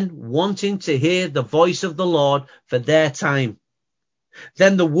men wanting to hear the voice of the Lord for their time.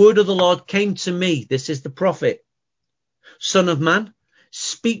 Then the word of the Lord came to me. This is the prophet. Son of man,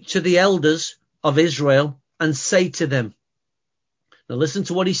 speak to the elders of Israel and say to them. Now listen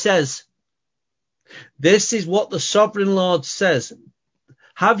to what he says. This is what the sovereign Lord says.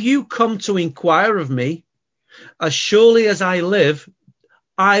 Have you come to inquire of me? As surely as I live,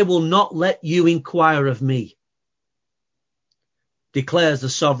 I will not let you inquire of me, declares the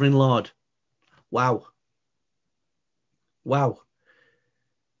sovereign Lord. Wow. Wow.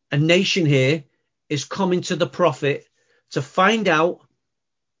 A nation here is coming to the prophet to find out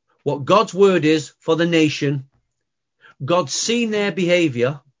what God's word is for the nation. God's seen their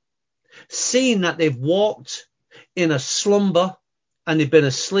behavior, seen that they've walked in a slumber and they've been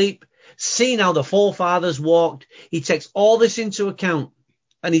asleep, seen how the forefathers walked. He takes all this into account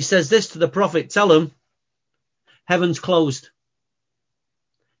and he says this to the prophet. Tell him, heaven's closed.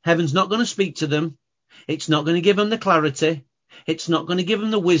 Heaven's not going to speak to them. It's not going to give them the clarity. It's not going to give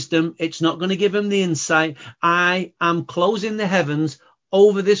them the wisdom. It's not going to give them the insight. I am closing the heavens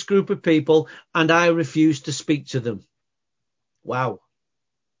over this group of people and I refuse to speak to them. Wow.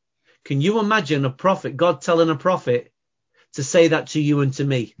 Can you imagine a prophet, God telling a prophet to say that to you and to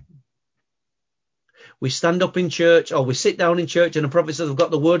me? We stand up in church or we sit down in church and the prophet says, I've got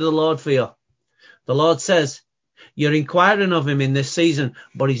the word of the Lord for you. The Lord says, you're inquiring of him in this season,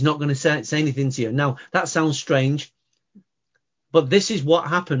 but he's not going to say anything to you. Now, that sounds strange, but this is what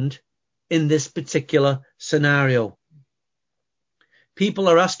happened in this particular scenario. People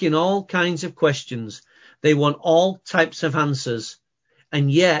are asking all kinds of questions. They want all types of answers. And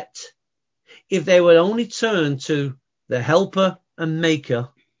yet, if they would only turn to the helper and maker,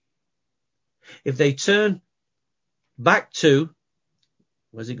 if they turn back to,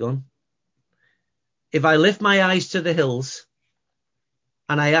 where's it gone? If I lift my eyes to the hills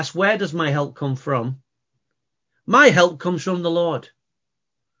and I ask, where does my help come from? My help comes from the Lord,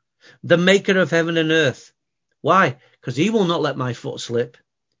 the maker of heaven and earth. Why? Because he will not let my foot slip.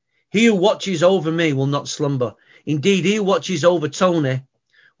 He who watches over me will not slumber. Indeed, he who watches over Tony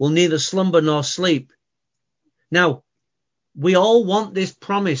will neither slumber nor sleep. Now, we all want this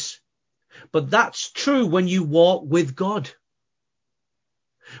promise, but that's true when you walk with God.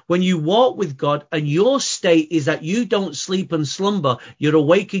 When you walk with God and your state is that you don't sleep and slumber, you're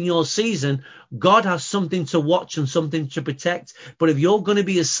awake in your season, God has something to watch and something to protect. But if you're going to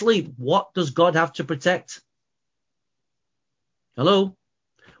be asleep, what does God have to protect? Hello?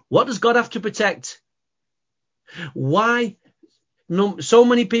 What does God have to protect? Why? No, so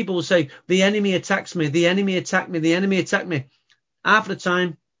many people will say, the enemy attacks me, the enemy attacked me, the enemy attacked me. Half the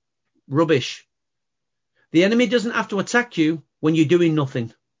time, rubbish. The enemy doesn't have to attack you when you're doing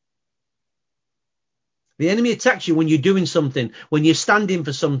nothing. The enemy attacks you when you're doing something, when you're standing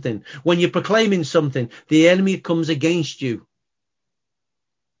for something, when you're proclaiming something. The enemy comes against you.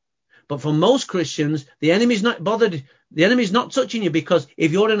 But for most Christians, the enemy's not bothered. The enemy's not touching you because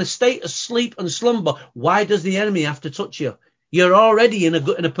if you're in a state of sleep and slumber, why does the enemy have to touch you? You're already in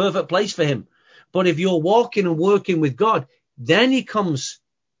a perfect place for him. But if you're walking and working with God, then he comes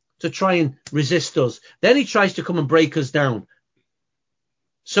to try and resist us. Then he tries to come and break us down.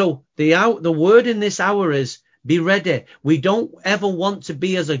 So the word in this hour is be ready. We don't ever want to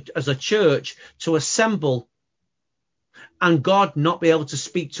be as a church to assemble and God not be able to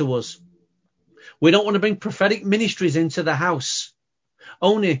speak to us. We don't want to bring prophetic ministries into the house.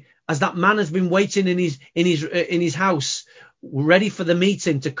 Only as that man has been waiting in his house, ready for the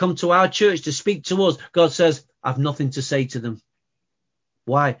meeting to come to our church to speak to us, God says, I've nothing to say to them.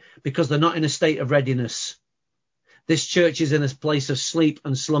 Why? Because they're not in a state of readiness. This church is in a place of sleep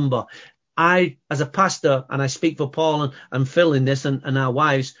and slumber. I, as a pastor, and I speak for Paul and Phil in this and our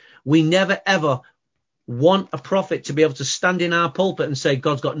wives, we never ever want a prophet to be able to stand in our pulpit and say,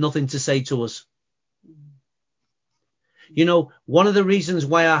 God's got nothing to say to us. You know, one of the reasons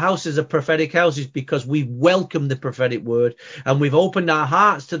why our house is a prophetic house is because we welcome the prophetic word and we've opened our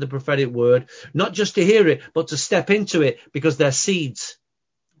hearts to the prophetic word, not just to hear it, but to step into it because they're seeds.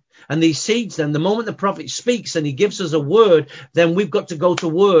 And these seeds, then the moment the prophet speaks and he gives us a word, then we've got to go to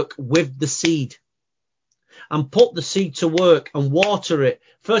work with the seed and put the seed to work and water it.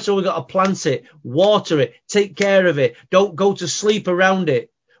 First of all, we've got to plant it, water it, take care of it. Don't go to sleep around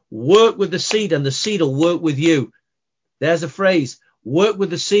it. Work with the seed and the seed will work with you. There's a phrase, Work with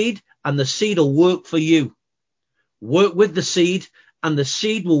the seed and the seed will work for you. Work with the seed and the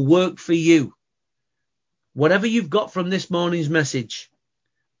seed will work for you. Whatever you've got from this morning's message,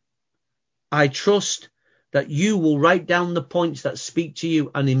 I trust that you will write down the points that speak to you,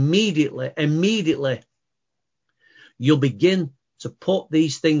 and immediately, you'll begin to put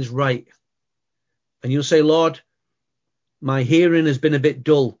these things right. And you'll say, Lord, my hearing has been a bit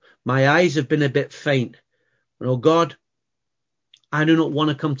dull. My eyes have been a bit faint. And oh God, I do not want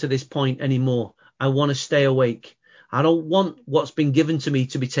to come to this point anymore. I want to stay awake. I don't want what's been given to me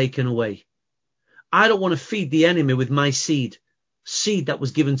to be taken away. I don't want to feed the enemy with my seed that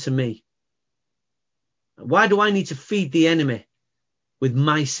was given to me. Why do I need to feed the enemy with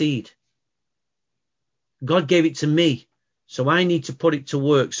my seed? God gave it to me, so I need to put it to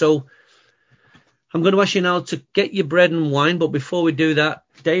work. So I'm going to ask you now to get your bread and wine, but before we do that,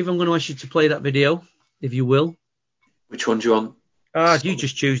 Dave, I'm going to ask you to play that video, if you will. Which one do you want? You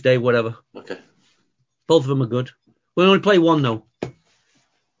just choose, Dave, whatever. Okay. Both of them are good. We'll only play one, though.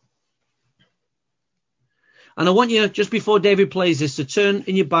 And I want you, just before David plays this, to turn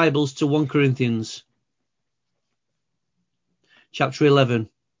in your Bibles to 1 Corinthians chapter 11,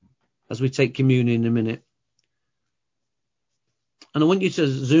 as we take communion in a minute. And I want you to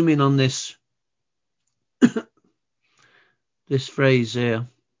zoom in on this, this phrase here.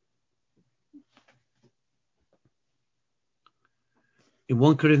 In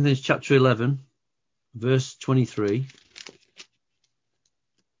 1 Corinthians chapter 11, verse 23.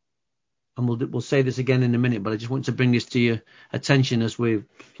 And we'll say this again in a minute, but I just want to bring this to your attention as we're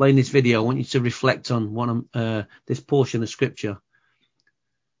playing this video. I want you to reflect on this portion of scripture.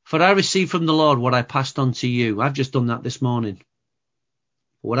 For I received from the Lord what I passed on to you. I've just done that this morning.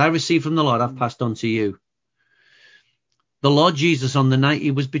 What I received from the Lord, I've passed on to you. The Lord Jesus, on the night he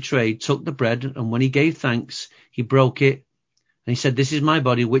was betrayed, took the bread, and when he gave thanks, he broke it. And he said, this is my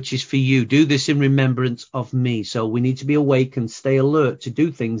body, which is for you. Do this in remembrance of me. So we need to be awake and stay alert to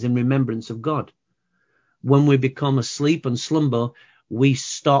do things in remembrance of God. When we become asleep and slumber, we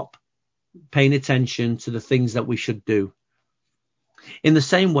stop paying attention to the things that we should do. In the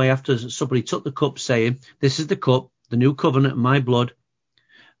same way, after supper, he took the cup, saying, this is the cup, the new covenant, my blood.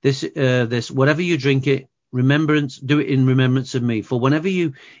 This, whatever you drink it, do it in remembrance of me. For whenever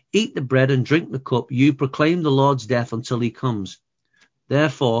you eat the bread and drink the cup, you proclaim the Lord's death until he comes.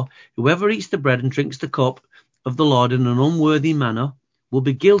 Therefore, whoever eats the bread and drinks the cup of the Lord in an unworthy manner will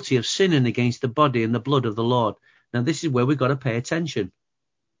be guilty of sinning against the body and the blood of the Lord. Now, this is where we've got to pay attention.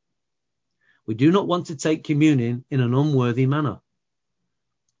 We do not want to take communion in an unworthy manner.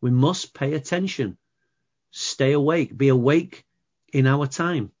 We must pay attention. Stay awake. Be awake in our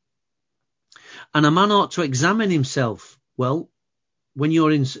time. And a man ought to examine himself. Well, when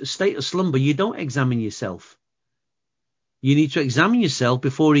you're in a state of slumber, you don't examine yourself. You need to examine yourself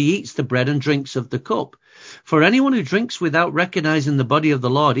before he eats the bread and drinks of the cup. For anyone who drinks without recognizing the body of the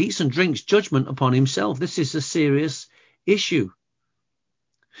Lord eats and drinks judgment upon himself. This is a serious issue.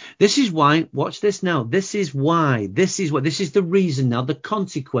 This is why, watch this now, this is the reason now, the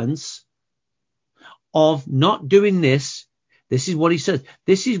consequence of not doing this. This is what he says.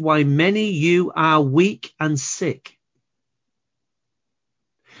 This is why many of you are weak and sick.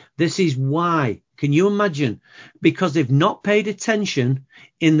 This is why. Can you imagine? Because they've not paid attention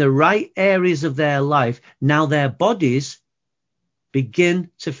in the right areas of their life. Now their bodies begin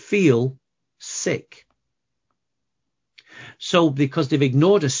to feel sick. So because they've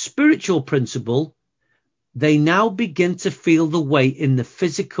ignored a spiritual principle, they now begin to feel the weight in the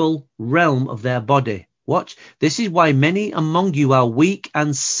physical realm of their body. Watch. This is why many among you are weak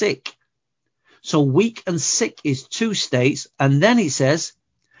and sick. So weak and sick is two states. And then it says,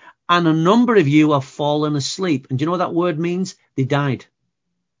 and a number of you have fallen asleep. And do you know what that word means? They died.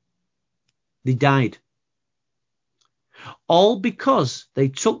 They died. All because they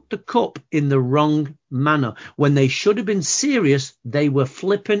took the cup in the wrong manner. When they should have been serious, they were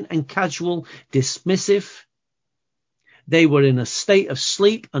flippant and casual, dismissive. They were in a state of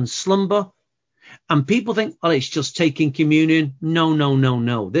sleep and slumber. And people think, oh, it's just taking communion.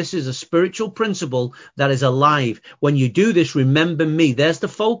 No. This is a spiritual principle that is alive. When you do this, remember me. There's the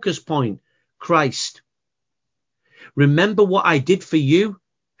focus point. Christ. Remember what I did for you.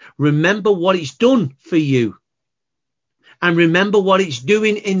 Remember what it's done for you. And remember what it's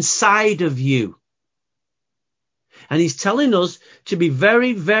doing inside of you. And he's telling us to be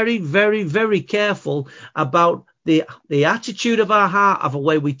very, very, very, very careful about the attitude of our heart of the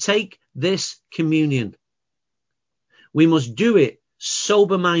way we take this communion. We must do it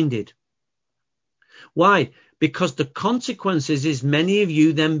sober-minded. Why? Because the consequences is many of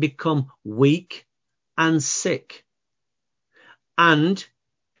you then become weak and sick. and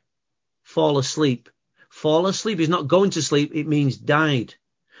fall asleep. Fall asleep is not going to sleep. It means died.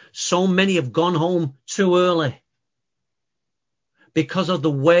 So many have gone home too early because of the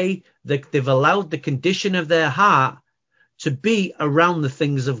way that they've allowed the condition of their heart to be around the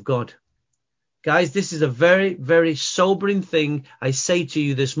things of God. Guys, this is a very, very sobering thing I say to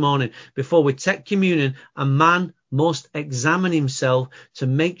you this morning. Before we take communion, a man must examine himself to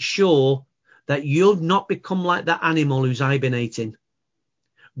make sure that you'll not become like that animal who's hibernating.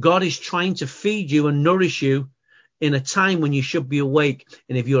 God is trying to feed you and nourish you in a time when you should be awake.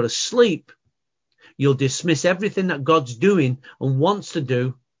 And if you're asleep, you'll dismiss everything that God's doing and wants to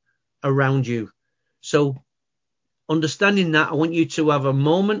do around you. So understanding that, I want you to have a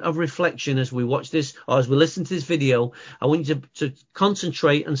moment of reflection as we watch this, or as we listen to this video. I want you to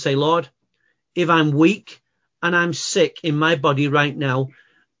concentrate and say, Lord, if I'm weak and I'm sick in my body right now,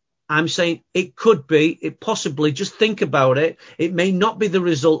 I'm saying it could be, it possibly, just think about it. It may not be the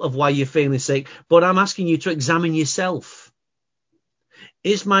result of why you're feeling sick, but I'm asking you to examine yourself.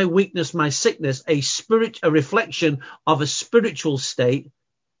 Is my weakness, my sickness, a reflection of a spiritual state,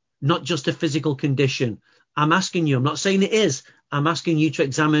 not just a physical condition? I'm asking you, I'm not saying it is. I'm asking you to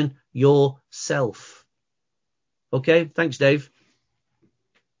examine yourself. Okay, thanks, Dave.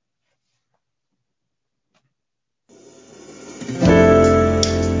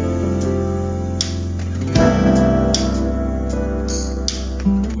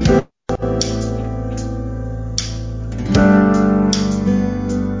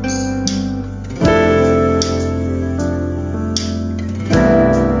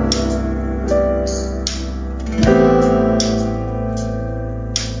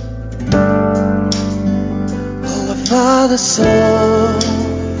 Father saw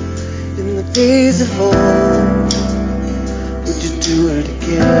in the days of old, would you do it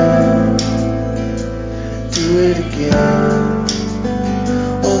again? Do it again.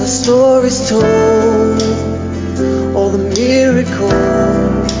 All the stories told, all the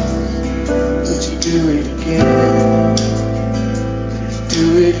miracles, would you do it again? Do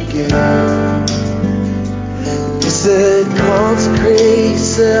it again. You said consecrate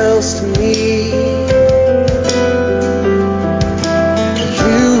yourselves to me.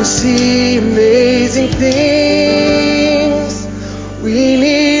 See amazing things. We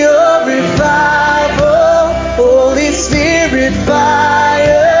need a revival, Holy Spirit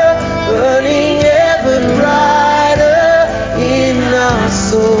fire, burning ever brighter in our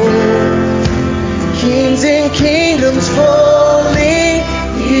soul. Kings and kingdoms falling,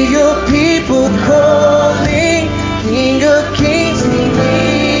 hear your people calling. King of kings, we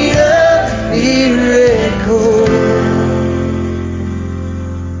need a miracle.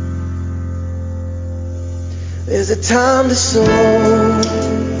 There's a time to sow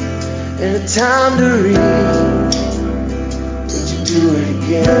and a time to reap. Would you do it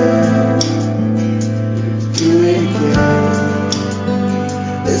again? Do it again.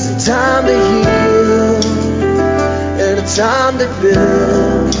 There's a time to heal and a time to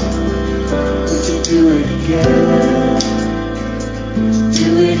build. Would you do it again? Do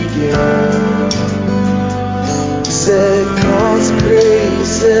it again. You said consecrate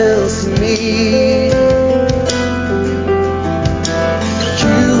yourselves to me.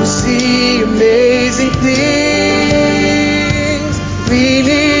 See amazing things. We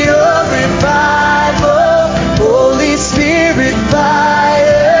need a revival, Holy Spirit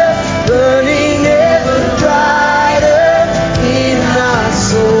fire, burning ever brighter in our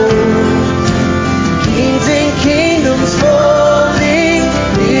soul. Kings and kingdoms falling,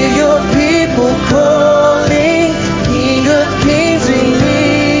 hear your people calling. King of kings, we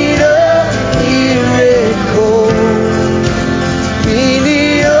need a miracle. We need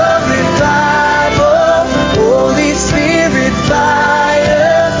Holy Spirit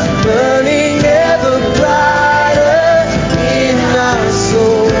fire, burning ever brighter in our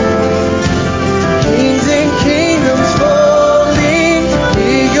soul. Kings and kingdoms falling,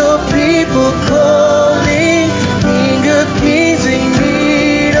 hear your people calling. King of kings, we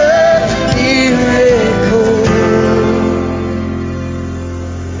need a miracle.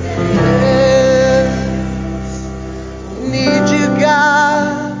 Yes, we need you, God.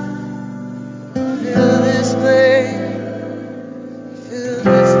 Fill this place, fill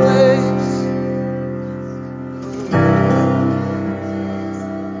this place.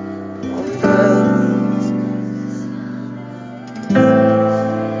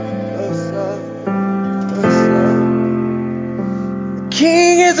 The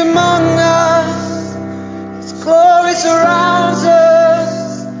King is among us, His glory surrounds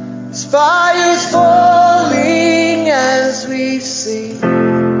us, His fire is falling as we sing.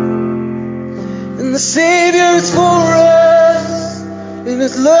 And the Savior is for us, and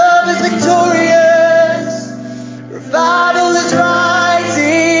His love is victorious. Revival is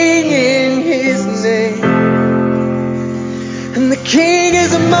rising in His name, and the King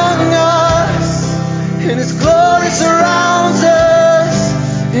is among us, and His glory surrounds us,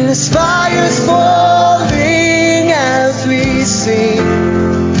 and His fire is falling as we sing,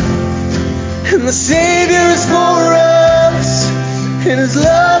 and the Savior is for us, and His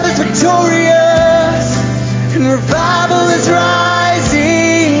love is victorious, and revival is rising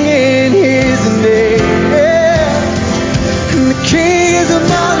in His name. And the King is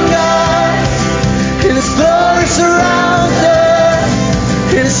among us, and His glory surrounds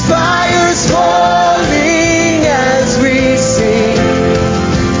us, and His fire is falling as we sing.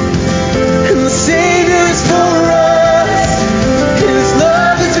 And the Savior is for us, and His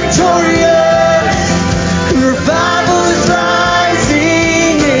love is victorious, and revival is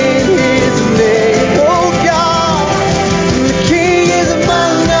rising in His name. Oh God, and the King is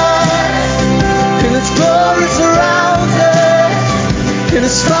among us, and His glory surrounds us, and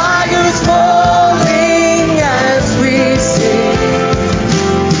His fire is falling as we sing.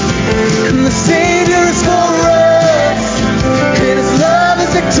 And the Savior is for us, and His love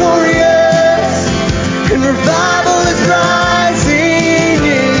is victorious, and revival is rising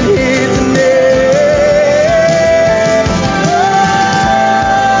in His name.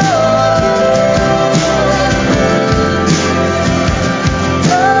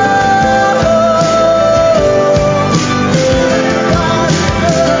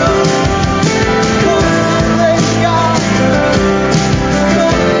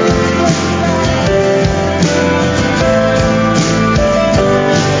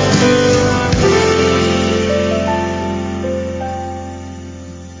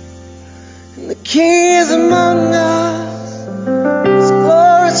 And the King is among us, His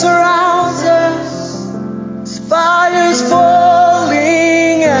glory surrounds us, His fire is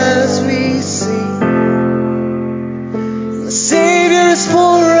falling as we sing. The Savior is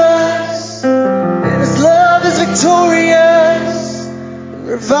for us, and His love is victorious, and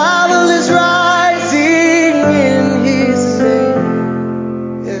revival is rising in His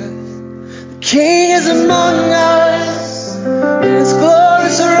name. Yes. The King is among us, and His glory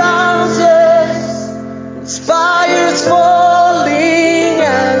surrounds us, and His fire is falling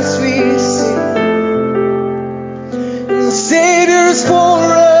as we sing. And the Savior is for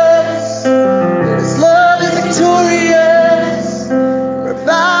us, and His love is victorious,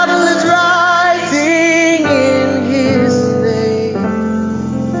 revival is rising in His name.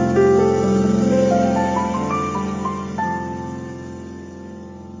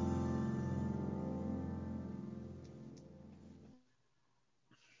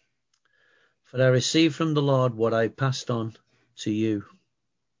 For I received from the Lord what I passed on to you.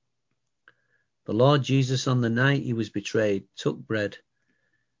 The Lord Jesus, on the night He was betrayed, took bread,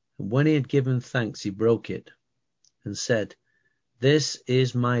 and when He had given thanks, He broke it, and said, "This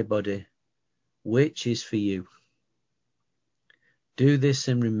is my body, which is for you. Do this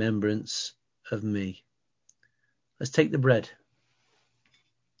in remembrance of me." Let's take the bread.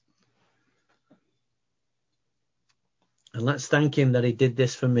 And let's thank Him that He did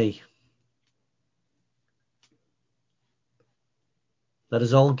this for me. Let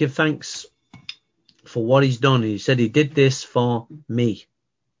us all give thanks for what He's done. He said He did this for me.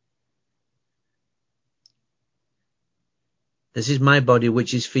 This is my body,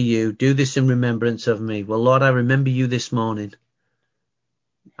 which is for you. Do this in remembrance of me. Well, Lord, I remember you this morning.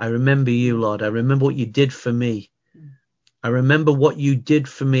 I remember you, Lord. I remember what you did for me. I remember what you did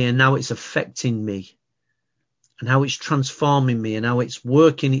for me, and now it's affecting me, and how it's transforming me, and how it's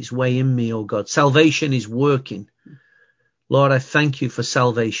working its way in me, oh God. Salvation is working. Lord, I thank you for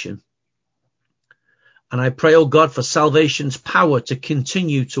salvation. And I pray, oh God, for salvation's power to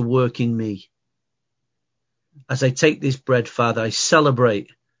continue to work in me. As I take this bread, Father, I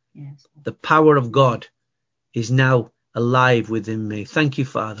celebrate the power of God is now alive within me. Thank you,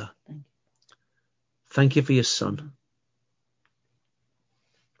 Father. Thank you for your Son.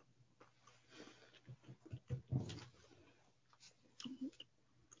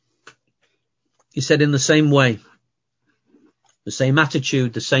 He said in the same way, the same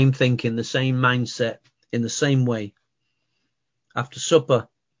attitude, the same thinking, the same mindset, in the same way. After supper,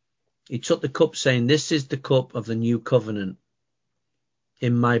 He took the cup, saying, "This is the cup of the new covenant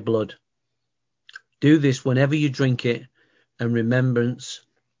in my blood. Do this whenever you drink it in remembrance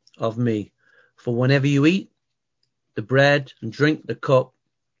of me. For whenever you eat the bread and drink the cup,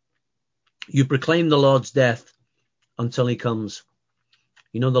 you proclaim the Lord's death until He comes."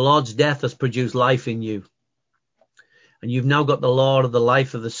 You know, the Lord's death has produced life in you. And you've now got the Lord of the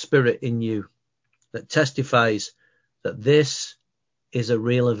life of the Spirit in you that testifies that this is a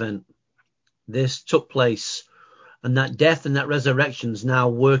real event. This took place, and that death and that resurrection is now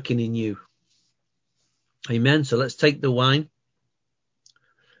working in you. Amen. So let's take the wine.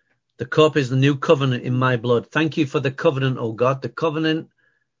 The cup is the new covenant in my blood. Thank you for the covenant, oh God. The covenant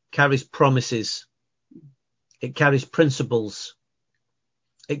carries promises. It carries principles.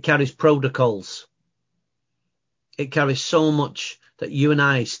 It carries protocols. It carries so much that you and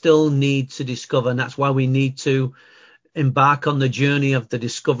I still need to discover. And that's why we need to embark on the journey of the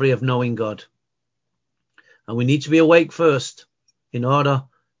discovery of knowing God. And we need to be awake first in order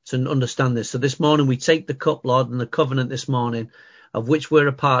to understand this. So this morning we take the cup, Lord, and the covenant this morning of which we're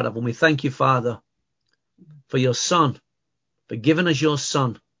a part of. And we thank you, Father, for your Son, for giving us your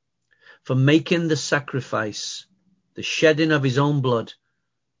Son, for making the sacrifice, the shedding of his own blood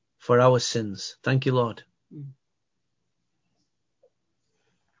for our sins. Thank you, Lord.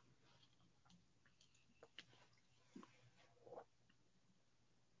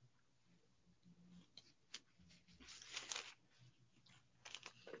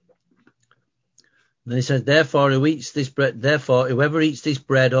 And he says, therefore, whoever eats this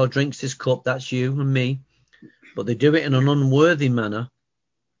bread or drinks this cup, that's you and me, but they do it in an unworthy manner,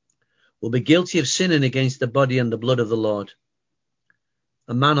 will be guilty of sinning against the body and the blood of the Lord.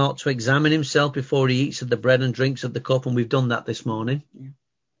 A man ought to examine himself before he eats of the bread and drinks of the cup, and we've done that this morning. Yeah.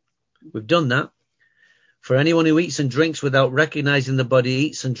 We've done that. For anyone who eats and drinks without recognizing the body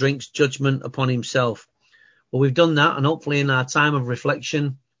eats and drinks judgment upon himself. Well, we've done that, and hopefully in our time of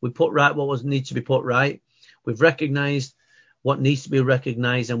reflection, we put right what needs to be put right. We've recognized what needs to be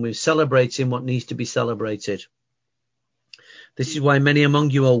recognized, and we're celebrating what needs to be celebrated. This is why many among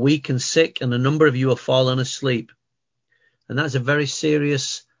you are weak and sick, and a number of you have fallen asleep. And that's a very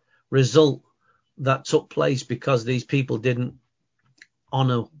serious result that took place because these people didn't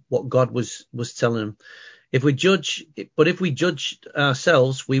honor what God was telling them. If we judged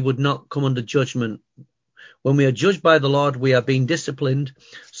ourselves, we would not come under judgment. When we are judged by the Lord, we are being disciplined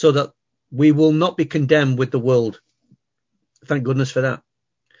so that we will not be condemned with the world. Thank goodness for that.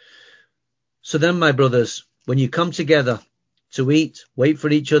 So then, my brothers, when you come together to eat, wait for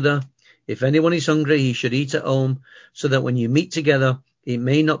each other. If anyone is hungry, he should eat at home, so that when you meet together, it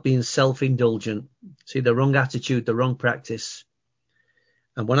may not be in self-indulgent. See, the wrong attitude, the wrong practice.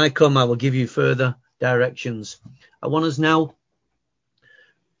 And when I come, I will give you further directions. I want us now,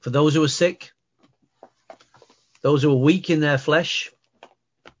 for those who are sick, those who are weak in their flesh.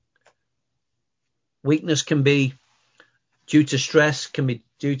 Weakness can be due to stress, can be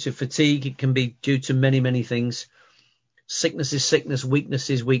due to fatigue, it can be due to many, many things. Sickness is sickness, weakness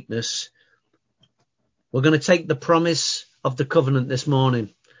is weakness. We're going to take the promise of the covenant this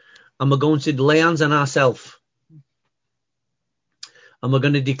morning, and we're going to lay hands on ourselves. And we're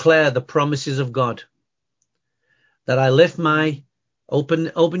going to declare the promises of God. That I lift my...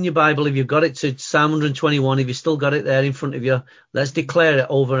 Open your Bible, if you've got it, to Psalm 121. If you've still got it there in front of you, let's declare it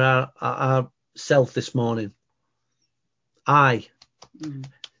over our self this morning. I.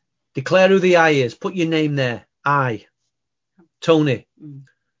 Declare who the I is. Put your name there. I. Tony.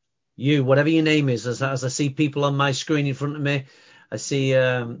 You, whatever your name is. As I see people on my screen in front of me, I see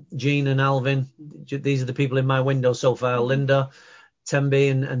Jean and Alvin. These are the people in my window so far. Linda,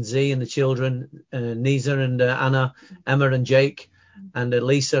 Tembi and Z and the children, Nisa and Anna, Emma and Jake. And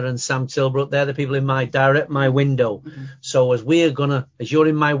Lisa and Sam Tilbrook, they're the people in my window. So as you're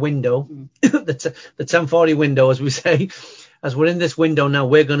in my window, the 1040 window, as we say, as we're in this window now,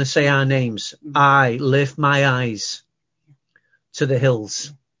 we're going to say our names. I lift my eyes to the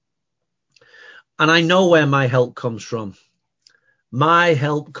hills. And I know where my help comes from. My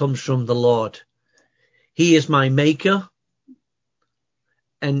help comes from the Lord. He is my maker.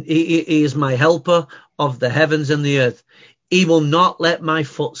 And he is my helper of the heavens and the earth. He will not let my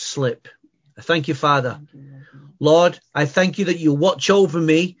foot slip. I thank you, Father. Lord, I thank you that you watch over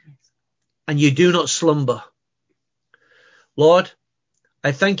me and you do not slumber. Lord,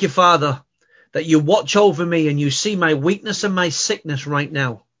 I thank you, Father, that you watch over me and you see my weakness and my sickness right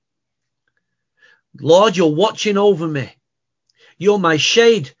now. Lord, you're watching over me. You're my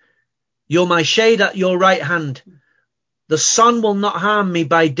shade. You're my shade at your right hand. The sun will not harm me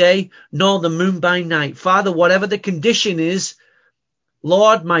by day, nor the moon by night. Father, whatever the condition is,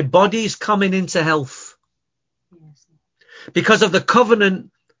 Lord, my body is coming into health. Because of the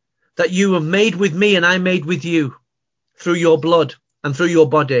covenant that you have made with me and I made with you through your blood and through your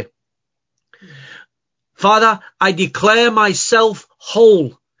body. Father, I declare myself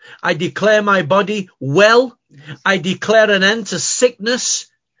whole. I declare my body well. I declare an end to sickness,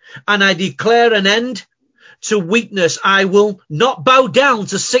 and I declare an end to weakness. I will not bow down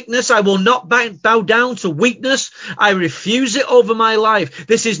to sickness. I will not bow down to weakness. I refuse it over my life.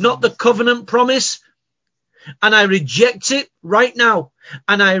 This is not the covenant promise. And I reject it right now.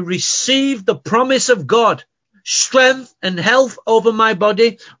 And I receive the promise of God, strength and health over my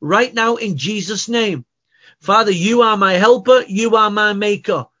body right now in Jesus' name. Father, you are my helper. You are my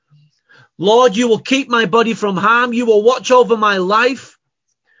maker. Lord, you will keep my body from harm. You will watch over my life.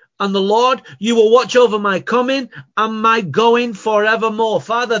 And the Lord, you will watch over my coming and my going forevermore.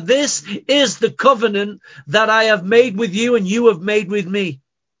 Father, this is the covenant that I have made with you and you have made with me.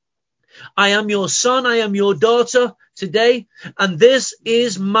 I am your son. I am your daughter today. And this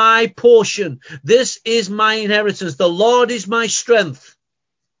is my portion. This is my inheritance. The Lord is my strength.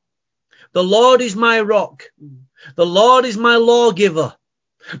 The Lord is my rock. The Lord is my lawgiver.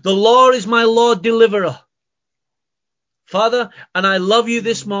 The Lord is my Lord deliverer. Father, and I love you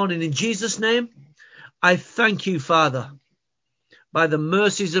this morning. In Jesus' name, I thank you, Father, by the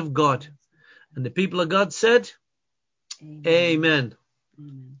mercies of God. And the people of God said, Amen.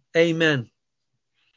 Amen. Amen.